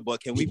intro,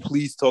 but can we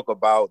please talk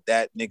about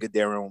that nigga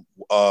Darren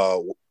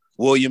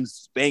Williams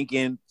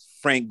spanking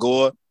Frank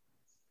Gore?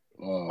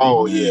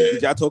 Oh yeah,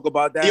 did y'all talk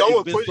about that? He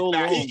almost pushed him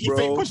out. He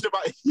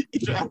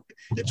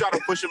tried to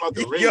push him out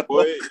the ring,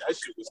 boy. That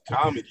shit was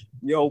comedy.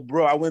 Yo,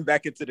 bro, I went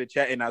back into the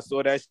chat and I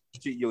saw that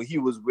shit. Yo, he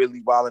was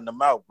really wilding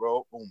them out,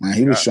 bro. Oh man,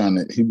 he was trying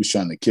to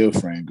kill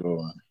Frank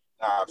Gore.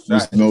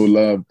 There's no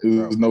love.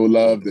 There was no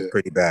love there.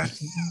 Pretty bad.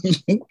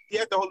 He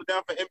had to hold it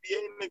down for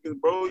NBA niggas,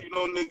 bro. You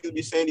know, niggas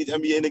be saying these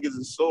NBA niggas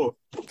is sore.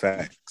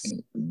 Facts.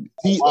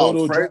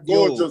 Frank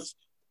Gore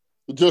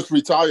just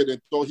retired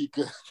and thought he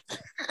could.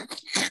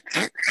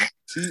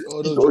 He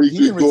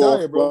didn't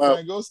retire, bro.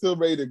 Frank Gore's still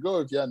ready to go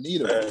if y'all need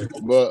him.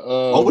 But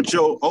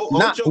Ocho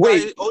got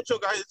his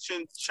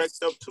chin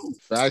checked up too.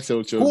 Facts,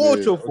 Ocho. Who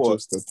Ocho for?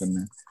 Stepped in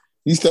there.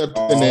 He stepped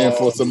in there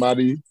for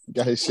somebody.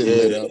 Got his shit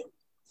lit up.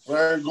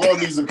 Frank Gore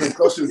needs a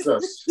concussion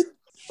test.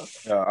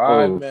 Yeah, all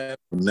right, man.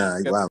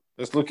 Nah,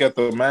 let's look at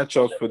the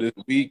matchups for this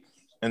week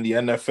in the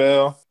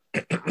NFL.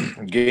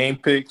 Game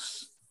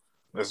picks.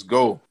 Let's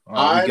go.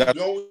 Oh,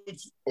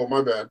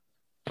 my bad.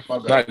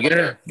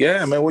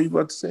 Yeah, man. What you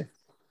about to say?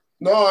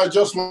 No, I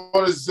just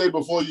wanted to say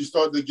before you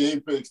start the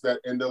game picks that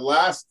in the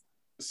last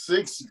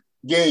 6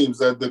 games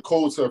that the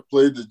Colts have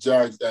played the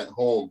Jags at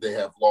home, they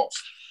have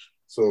lost.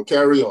 So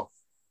carry on.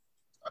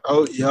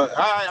 Oh yeah,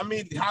 I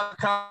mean, how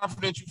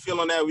confident you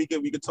feel on that? We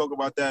could talk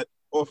about that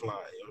offline. You know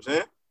what I'm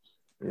saying?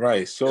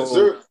 Right. So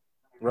yes,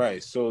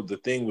 Right. So the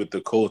thing with the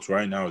Colts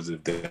right now is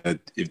if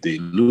they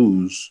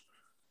lose,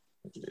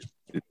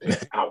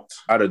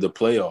 out of the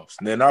playoffs.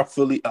 And they're not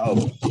fully out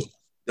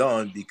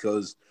done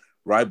because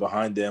right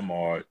behind them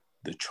are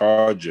the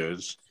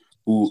Chargers,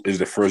 who is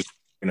the first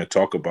going to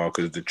talk about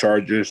because the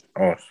Chargers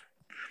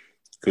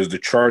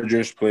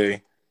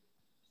play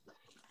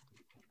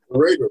the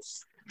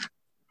Raiders.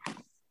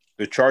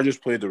 The Chargers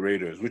play the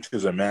Raiders, which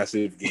is a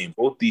massive game.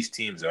 Both these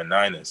teams are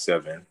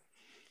 9-7,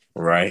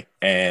 right?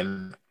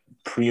 And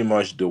pretty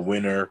much the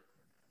winner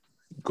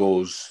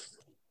goes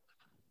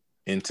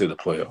into the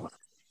playoffs.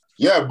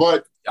 Yeah,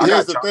 but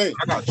here's the thing.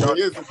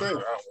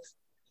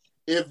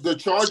 If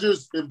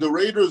the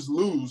Raiders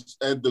lose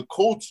and the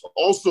Colts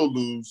also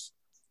lose,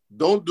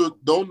 don't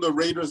the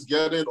Raiders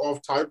get it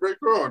off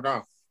tiebreaker or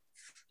not?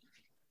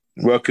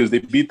 Well, because they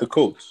beat the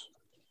Colts.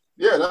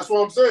 Yeah, that's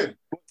what I'm saying.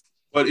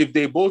 But if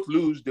they both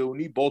lose, they will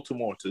need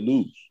Baltimore to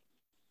lose.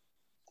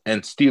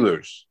 And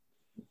Steelers.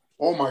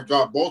 Oh, my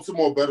God.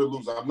 Baltimore better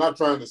lose. I'm not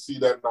trying to see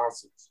that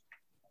nonsense.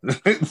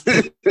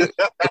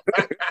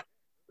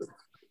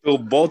 So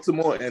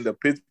Baltimore and the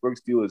Pittsburgh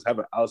Steelers have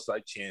an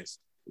outside chance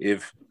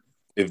if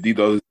these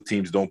other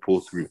teams don't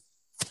pull through.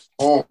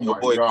 Oh, my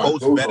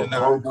God.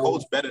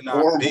 Colts better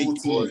not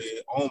beat, boy.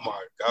 Oh,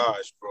 my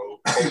gosh, bro.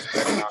 Colts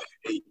better not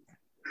beat.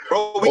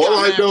 Bro, we all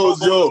I know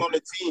is, on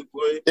the team,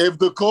 boy. If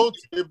the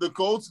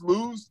Colts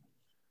lose,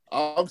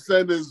 I'm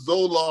sending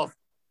Zoloft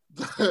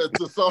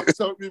to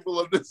some people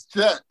on this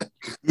chat.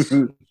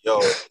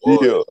 Yo,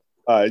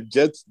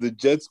 the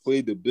Jets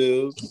play the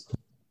Bills.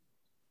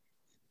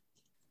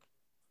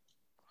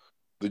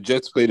 The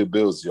Jets play the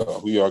Bills,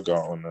 y'all. Who y'all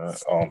got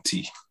on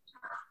T?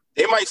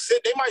 They might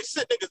sit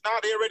niggas now.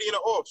 They're already in the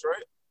offs,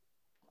 right?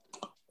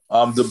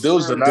 The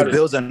Bills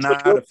are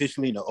not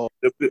officially in the off.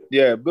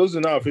 Bills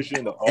are not officially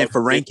in the off. And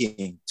for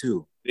ranking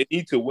too. They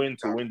need to win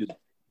to win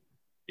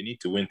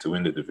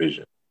the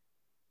division.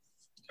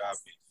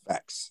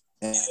 Facts.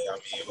 Yeah,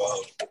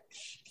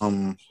 I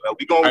mean,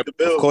 we going with the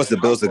Bills. Of course, the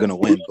Bills are going to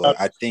win, but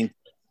I think,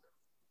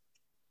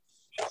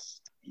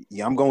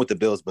 I'm going with the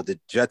Bills, but the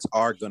Jets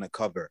are going to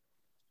cover.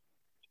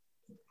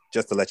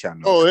 Just to let y'all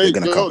know, they're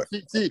going to cover.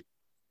 T.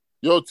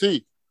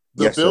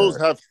 The Bills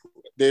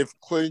they've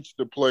clinched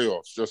the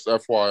playoffs. Just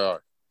FYI.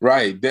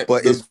 Right,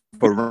 but it's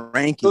for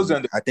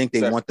ranking. I think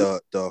they want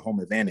the home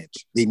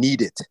advantage. They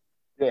need it.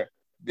 Yeah,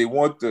 they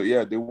want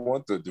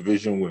the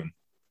division win.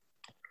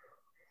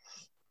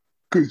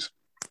 Because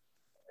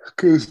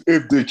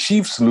if the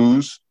Chiefs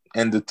lose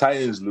and the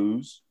Titans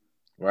lose,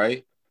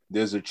 right,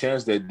 there's a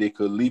chance that they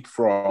could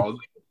leapfrog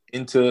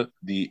into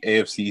the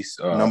AFC's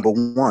number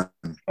one.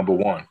 Number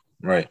one,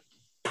 right?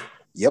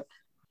 Yep.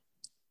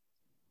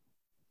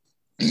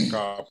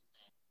 All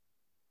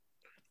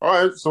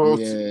right, so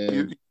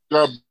you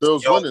got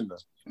Bills winning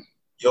then.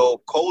 Yo,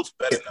 Colts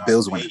better not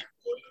Bills winning.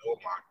 Oh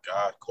my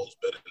God, Colts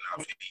better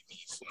not beat me.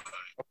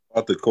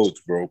 About the Colts,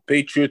 bro.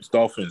 Patriots,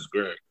 Dolphins,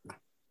 Greg.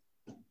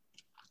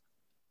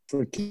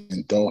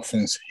 Freaking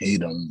Dolphins hate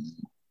them.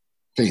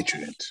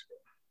 Patriots.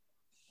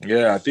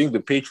 Yeah, I think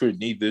the Patriots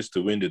need this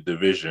to win the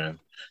division.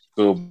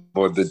 So,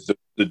 but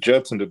the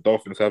Jets and the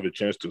Dolphins have a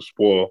chance to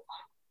spoil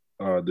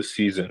the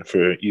season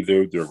for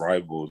either of their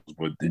rivals.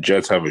 But the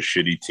Jets have a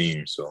shitty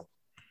team, so.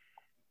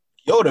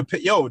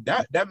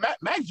 That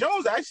Mac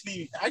Jones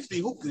actually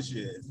hooped this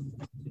year.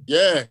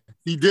 Yeah,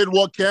 he did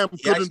what Cam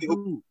couldn't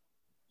do.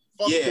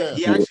 Cam.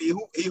 He actually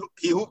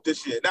he hooped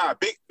this year. Nah,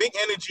 big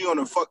energy on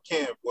the fuck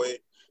Cam, boy.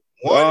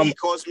 He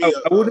cost me.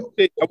 I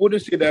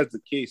wouldn't say that's the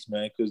case,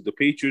 man, because the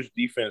Patriots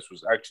defense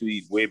was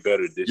actually way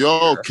better this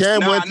year.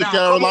 Cam went to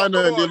Carolina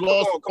and they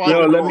lost 5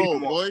 in a row,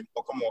 boy.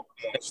 Oh, come on.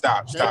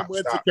 Stop. Cam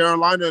went to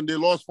Carolina and they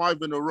lost 5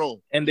 in a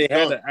row. And they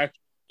had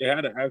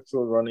an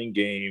actual running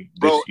game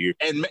this year.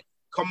 And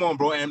come on,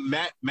 bro. And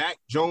Mac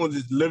Jones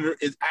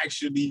is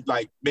actually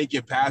like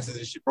making passes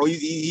and shit, bro.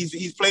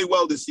 He's played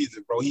well this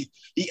season, bro. He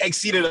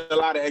exceeded a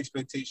lot of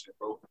expectations,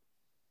 bro.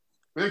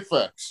 Big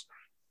facts.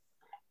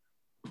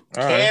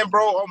 Cam,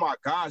 bro, oh my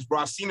gosh, bro.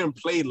 I seen him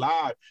play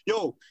live.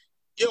 Yo,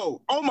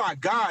 oh my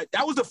God.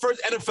 That was the first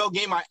NFL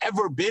game I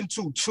ever been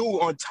to, too,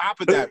 on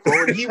top of that,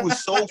 bro. And he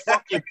was so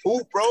fucking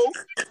poop, bro. You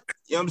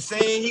know what I'm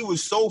saying? He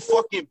was so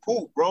fucking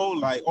poop, bro.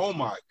 Like, oh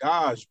my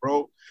gosh,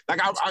 bro. Like,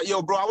 I was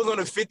on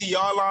the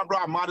 50-yard line, bro.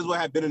 I might as well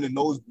have been in the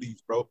nosebleeds,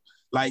 bro.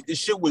 Like, this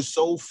shit was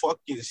so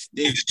fucking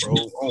stiff, bro.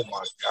 Oh,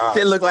 my God.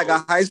 It looked like a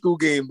high school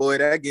game, boy.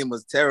 That game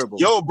was terrible.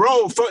 Yo,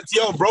 bro,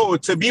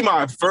 to be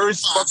my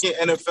first fucking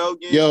NFL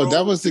game,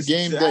 that was the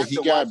game that he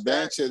got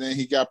benched and then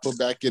he got put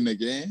back in the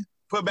game?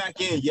 Put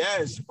back in,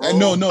 yes, bro.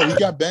 No, he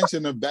got benched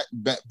and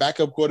the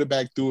backup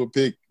quarterback threw a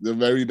pick the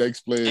very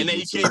next play. And then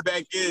he came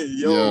back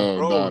in.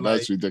 Bro.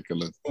 That's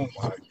ridiculous. Oh,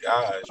 my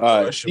gosh.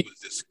 Bro, that shit was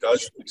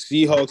disgusting.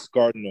 Seahawks,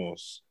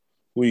 Cardinals.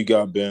 Who you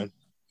got, Ben?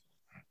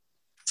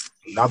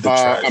 Not the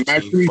trash I'm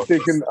actually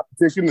taking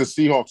the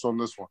Seahawks on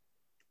this one.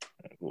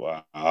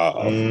 Wow.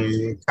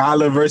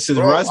 Kyler versus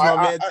Russ, my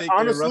man.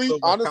 Honestly,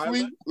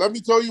 let me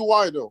tell you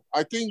why, though.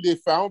 I think they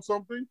found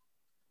something.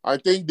 I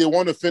think they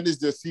want to finish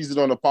their season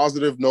on a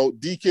positive note.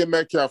 DK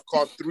Metcalf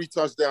caught 3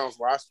 touchdowns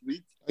last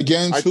week.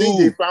 Against who? I think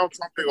they found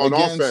something on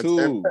offense.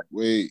 Who?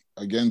 Wait,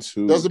 against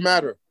who? Doesn't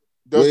matter.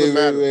 Doesn't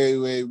matter.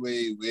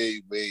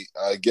 Wait.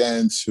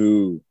 Against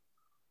who?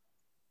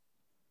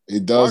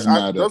 It does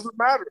matter. Doesn't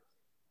matter.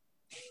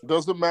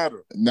 Doesn't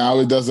matter. Now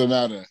it doesn't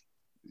matter.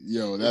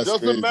 Yo, that's it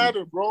doesn't crazy.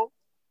 matter, bro.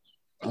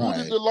 Who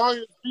did the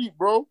Lions beat,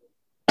 bro?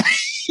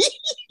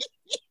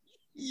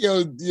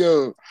 Yo,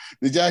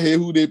 did y'all hear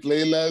who they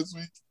played last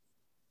week?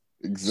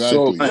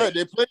 Exactly. So,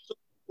 they played.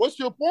 What's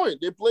your point?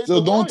 They played.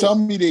 So don't Lions. tell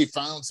me they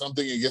found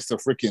something against the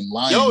freaking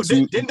Lions.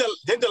 Yo, didn't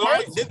the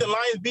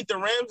Lions beat the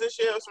Rams this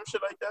year or some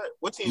shit like that?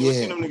 What team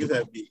them niggas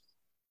have beat?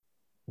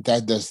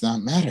 That does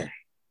not matter.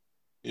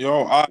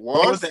 Yo,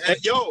 it's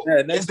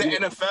the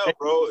NFL,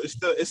 bro.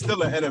 It's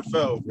still an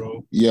NFL,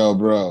 bro. Yo,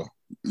 bro.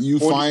 You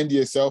find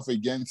yourself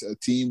against a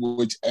team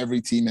which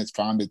every team has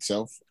found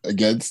itself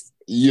against.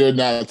 You're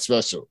not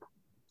special.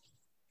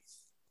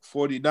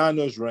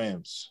 49ers,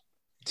 Rams.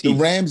 The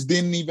Rams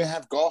didn't even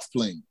have golf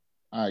playing.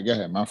 All right, go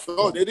ahead. No,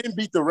 they didn't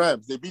beat the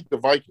Rams. They beat the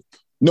Vikings.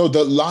 No,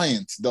 the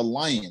Lions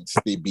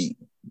they beat.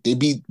 They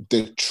beat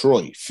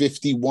Detroit.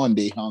 51,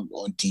 they hung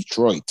on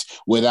Detroit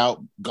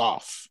without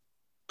Goff.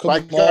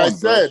 Like I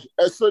said,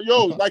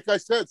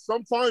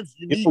 sometimes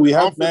you need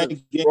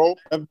confidence, bro.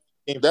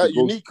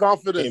 You need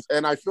confidence,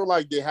 and I feel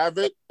like they have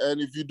it. And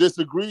if you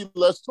disagree,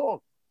 let's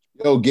talk.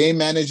 Yo, game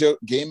manager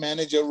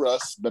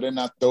Russ better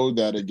not throw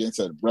that against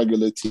a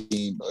regular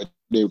team, but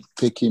they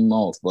pick him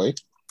off, boy.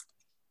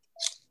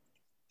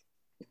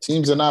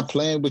 Teams are not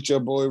playing with your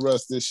boy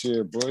Russ this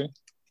year, boy.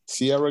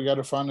 Sierra got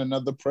to find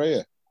another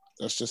player.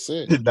 That's just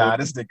it. Nah,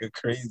 this nigga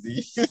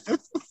crazy.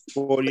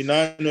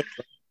 49ers.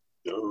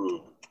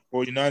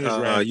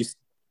 49ers, Rams.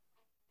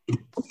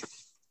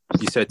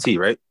 You said T,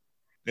 right?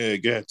 Yeah,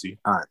 go ahead, T.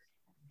 All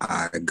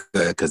right,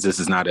 good, because this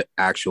is not an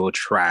actual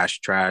trash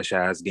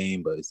ass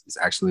game, but it's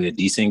actually a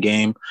decent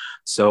game.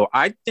 So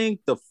I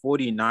think the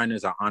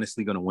 49ers are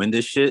honestly going to win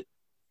this shit.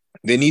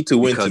 They need to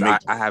win because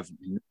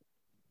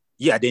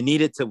they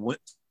needed to win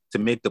to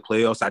make the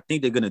playoffs. I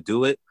think they're going to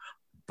do it,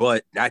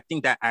 but I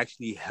think that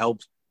actually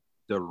helps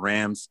the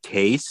Rams'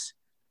 case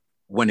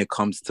when it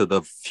comes to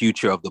the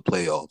future of the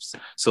playoffs.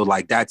 So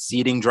like that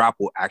seeding drop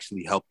will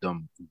actually help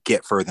them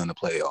get further in the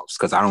playoffs,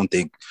 because I don't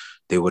think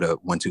they would have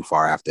went too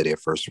far after their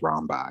first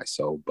round bye.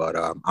 So, but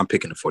I'm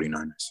picking the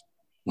 49ers.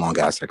 Long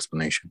ass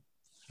explanation.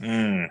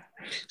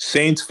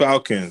 Saints,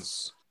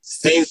 Falcons.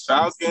 Saints,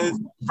 Falcons.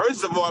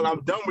 First of all,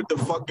 I'm done with the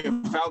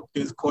fucking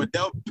Falcons.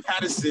 Cordell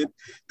Patterson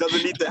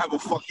doesn't need to have a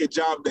fucking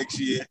job next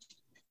year.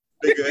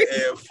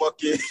 Nigga, and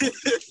fucking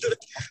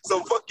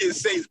so fucking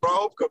Saints,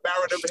 bro.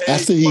 Kamara them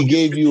heads. After he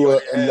gave you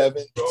a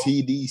 11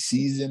 TD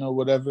season or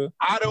whatever.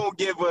 I don't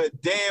give a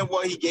damn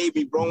what he gave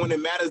me, bro. When it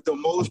matters the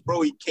most,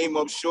 bro, he came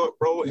up short,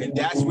 bro. And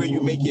that's where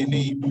you make your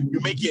name. You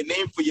make your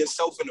name for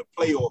yourself in the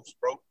playoffs,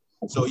 bro.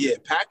 So yeah,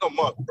 pack him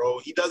up, bro.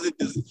 He doesn't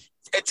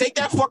and take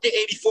that fucking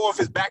 84 off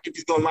his back if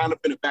he's gonna line up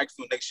in the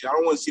backfield next year. I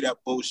don't want to see that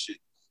bullshit.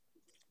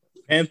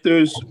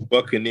 Panthers,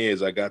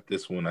 Buccaneers. I got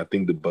this one. I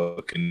think the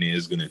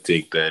Buccaneers gonna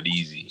take that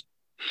easy.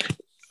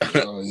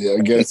 Oh yeah,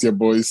 I guess your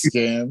boy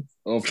Scam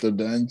off the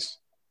bench.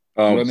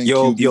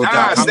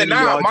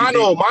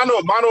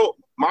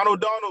 Mono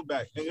Donald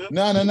back. Nigga.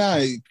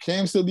 No.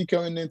 Cam still be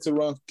coming in to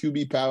run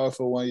QB power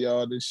for 1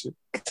 yard and shit.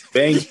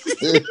 Bang.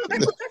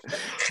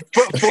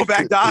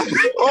 Fullback die.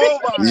 Oh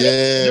my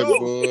yeah,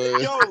 boy.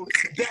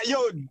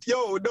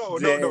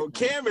 No.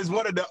 Cam is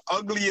one of the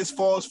ugliest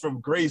falls from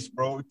grace,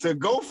 bro. To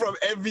go from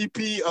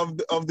MVP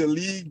of the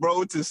league,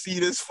 bro, to see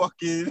this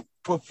fucking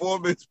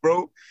performance,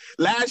 bro.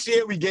 Last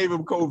year we gave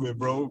him COVID,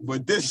 bro,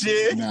 but this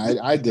year,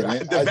 I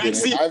didn't. The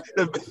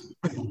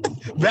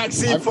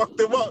vaccine fucked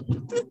him up.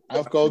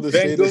 I've called the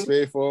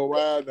spade for a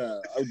while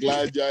now. I'm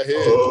glad y'all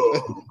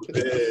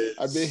here.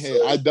 I've been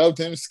here. I dubbed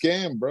him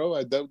Scam, bro.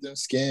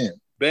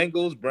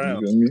 Bengals,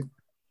 Browns.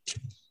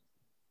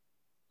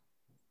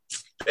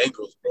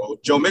 Bengals, bro.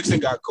 Joe Mixon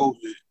got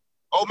COVID.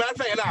 Oh, matter of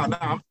fact, nah,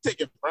 I'm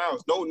taking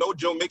Browns. No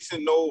Joe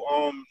Mixon,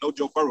 no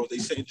Joe Burrow. They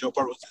saying Joe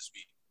Burrow's this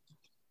week.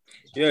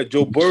 Yeah,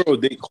 Joe Burrow,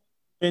 they call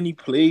many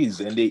plays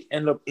and they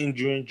end up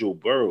injuring Joe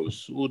Burrow.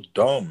 So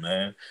dumb,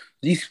 man.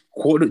 These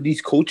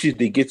coaches,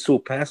 they get so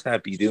pass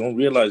happy. They don't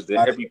realize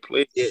that every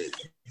play. Yeah.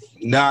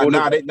 They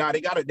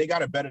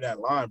gotta better that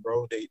line,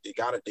 bro. They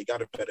gotta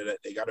better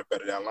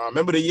that line.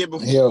 Remember the year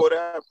before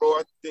that, bro?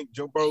 I think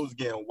Joe Burrow was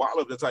getting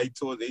walloped. That's how he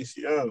tore his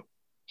ACL.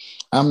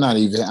 I'm not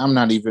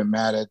even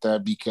mad at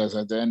that, because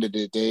at the end of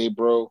the day,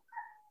 bro,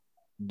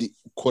 the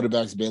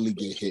quarterbacks barely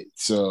get hit.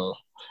 So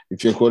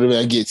if your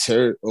quarterback gets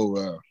hurt,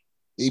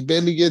 he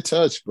barely get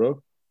touched,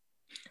 bro.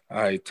 All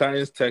right,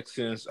 Titans,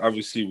 Texans.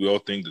 Obviously, we all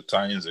think the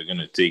Titans are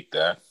gonna take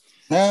that.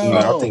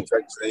 I think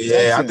Texans.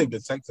 I think the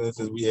Texans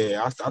is.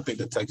 Yeah, I think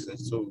the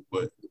Texans too.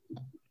 But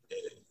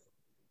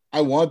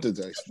I want the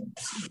Texans.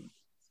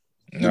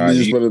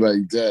 Just put it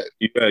like that.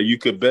 Yeah, you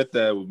could bet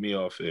that with me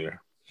off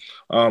air.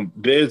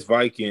 Bears,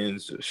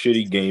 Vikings,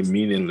 shitty game,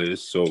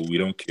 meaningless, so we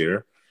don't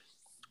care.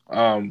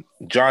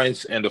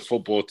 Giants and the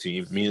football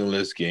team,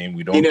 meaningless game.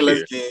 We don't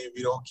Meaningless care. game.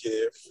 We don't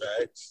care.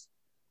 Facts.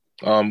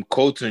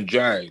 Colts and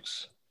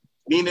Jags.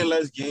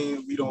 Meaningless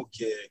game. We don't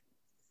care.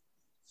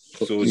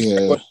 So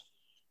yeah,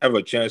 have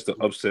a chance to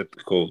upset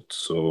the Colts.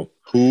 So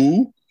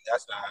who?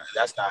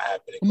 That's not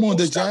happening. Come on,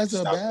 the Jags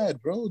are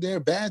bad, bro. They're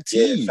a bad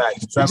team. Yeah,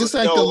 facts. Just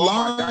like the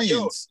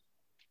Lions.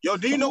 Yo,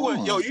 do you know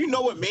what? Yo, you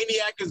know what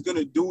Maniac is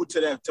gonna do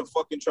to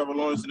fucking Trevor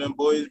Lawrence and them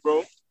boys,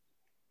 bro?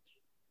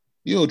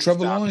 Yo,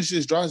 Trevor Lawrence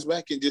just drives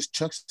back and just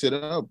chucks it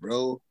up,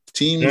 bro.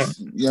 Teams,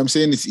 you know what I'm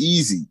saying? It's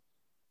easy.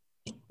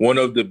 One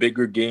of the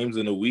bigger games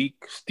in the week,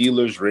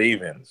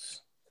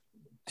 Steelers-Ravens.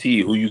 T,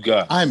 who you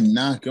got? I'm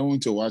not going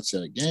to watch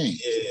that game.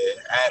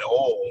 Yeah, at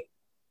all.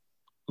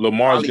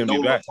 Lamar's going to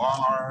be back.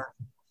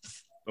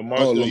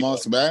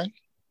 Lamar's back?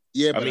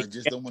 Yeah, but I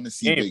just don't want to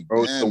see Big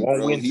Ben,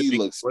 bro. He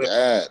looks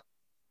bad.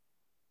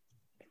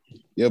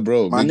 Yeah,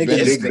 bro. My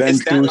nigga Big Ben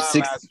threw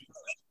 60.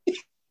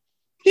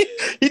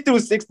 He threw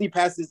 60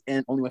 passes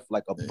and only went for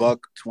like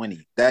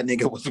 $120. That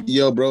nigga was.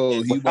 Yo,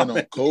 bro, he went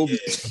on Kobe.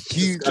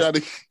 He tried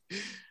to.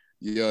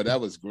 Yo, that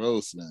was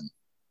gross, man.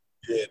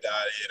 Yeah,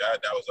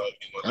 that was ugly.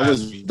 That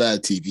was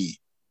bad TV.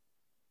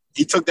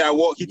 He took that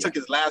walk. He took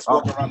his last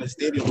walk around the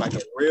stadium like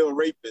a real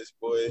rapist,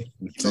 boy.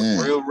 He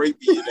looked real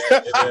rapey in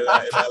that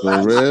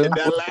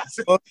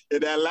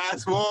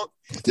last walk.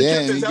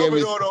 Damn, he kept his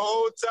helmet on the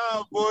whole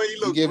time, boy. He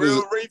looked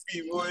real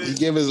rapey, boy. He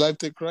gave his life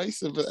to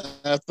Christ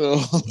after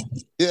all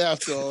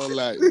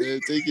that,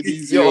 man. Take it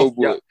easy, old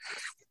boy.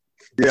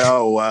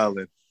 Yo,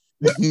 wildin'.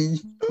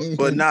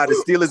 But nah,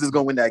 the Steelers is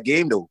gonna win that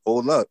game though.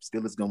 Hold up,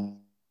 Steelers gonna.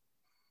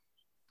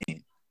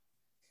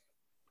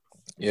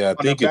 Yeah,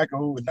 I think back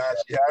who with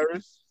Najee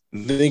Harris.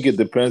 I think it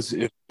depends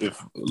if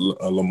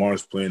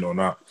Lamar's playing or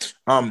not.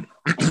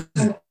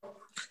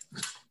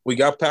 We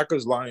got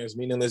Packers Lions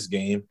meaningless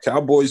game.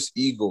 Cowboys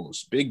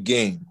Eagles big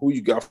game. Who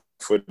you got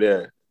for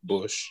that,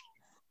 Bush?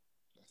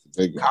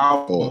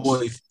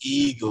 Cowboys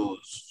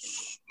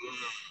Eagles.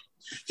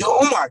 Yo,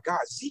 oh my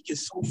God, Zeke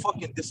is so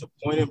fucking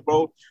disappointing,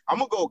 bro. I'm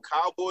gonna go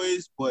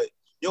Cowboys, but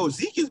yo,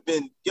 Zeke has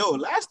been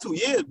last 2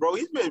 years, bro.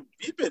 He's been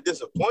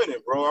disappointing,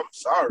 bro. I'm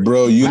sorry,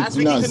 bro.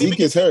 Zeke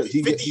is hurt.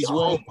 He's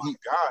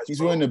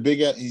wearing a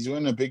big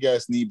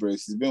ass knee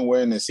brace. He's been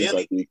wearing it since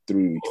like week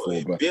 3, week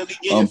 4.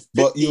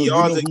 But you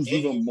know who's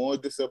even more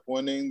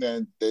disappointing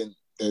than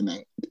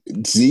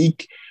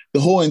Zeke? The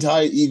whole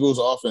entire Eagles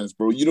offense,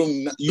 bro. You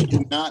do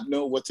not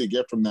know what to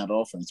get from that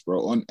offense,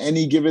 bro. On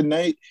any given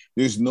night,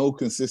 there's no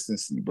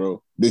consistency,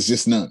 bro. There's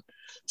just none.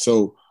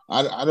 So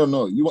I don't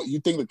know. You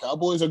think the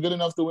Cowboys are good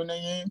enough to win that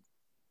game?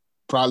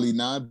 Probably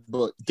not,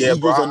 but the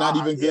Eagles are not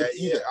even good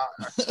either.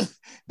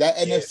 That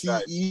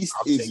NFC East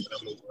is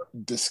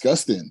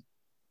disgusting.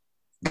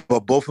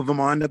 But both of them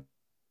are in the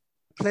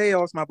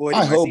playoffs, my boy.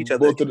 I hope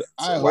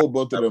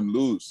both of them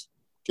lose.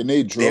 Can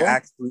they draw?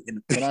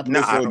 Can I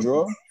play for a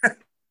draw?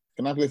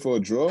 Can I play for a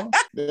draw?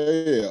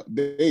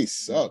 They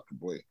suck,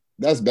 boy.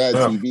 That's bad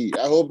TV.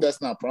 I hope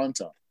that's not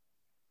primetime.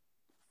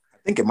 I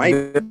think it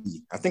might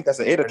be. I think that's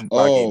an 8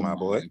 o'clock game, my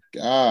boy.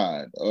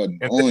 God,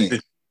 annoying.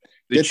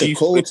 Get the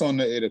Colts on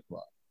the 8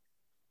 o'clock.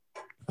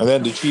 And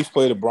then the Chiefs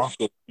play the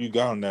Broncos. You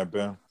got on that,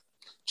 man.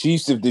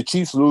 Chiefs. If the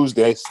Chiefs lose,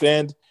 they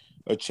stand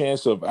a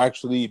chance of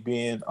actually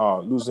being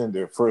losing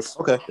their first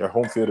their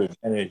home field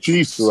advantage.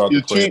 Chiefs,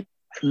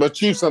 but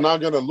Chiefs are not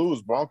gonna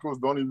lose. Broncos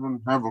don't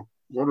even have a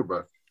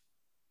quarterback.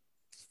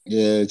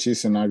 Yeah,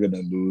 Chiefs are not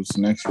gonna lose.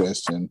 Next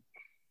question.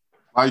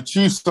 My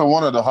Chiefs are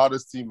one of the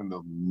hottest team in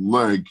the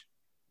league.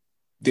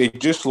 They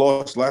just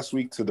lost last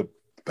week to the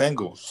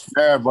Bengals.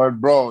 Yeah, but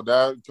bro,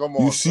 come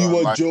on. You see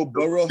what Joe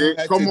Burrow had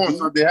to do?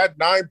 So they had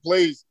 9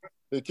 plays.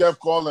 They kept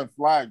calling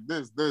flag.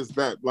 This,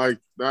 that. Like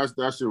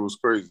that shit was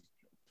crazy.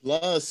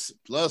 Plus,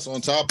 on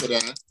top of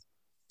that,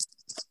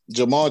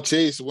 Jamal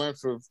Chase went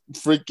for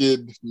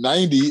freaking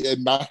 90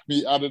 and knocked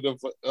me out of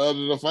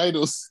the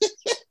finals.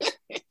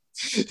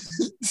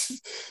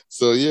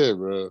 So yeah,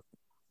 bro.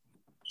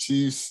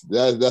 Chiefs,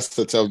 that's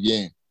a tough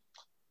game.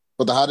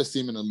 But the hottest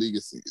team in the league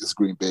is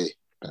Green Bay,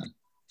 man.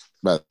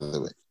 By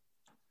the way.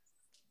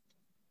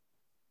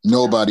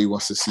 Nobody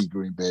wants to see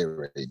Green Bay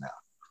right now.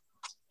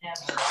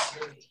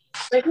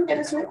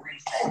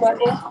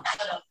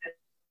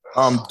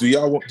 Do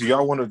y'all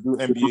want to do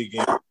NBA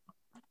game?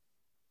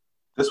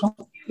 This one?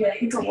 I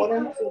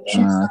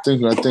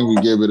think we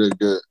gave it a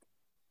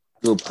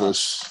good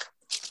push.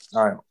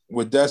 All right.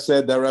 With that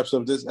said, that wraps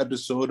up this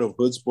episode of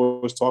Hood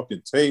Sports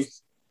Talking Tape.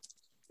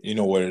 You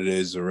know what it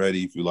is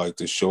already. If you like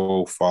the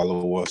show,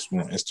 follow us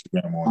on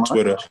Instagram, on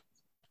Twitter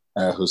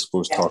at Hood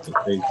Sports Talking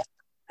Tape.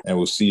 And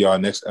we'll see y'all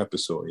next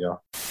episode,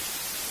 y'all.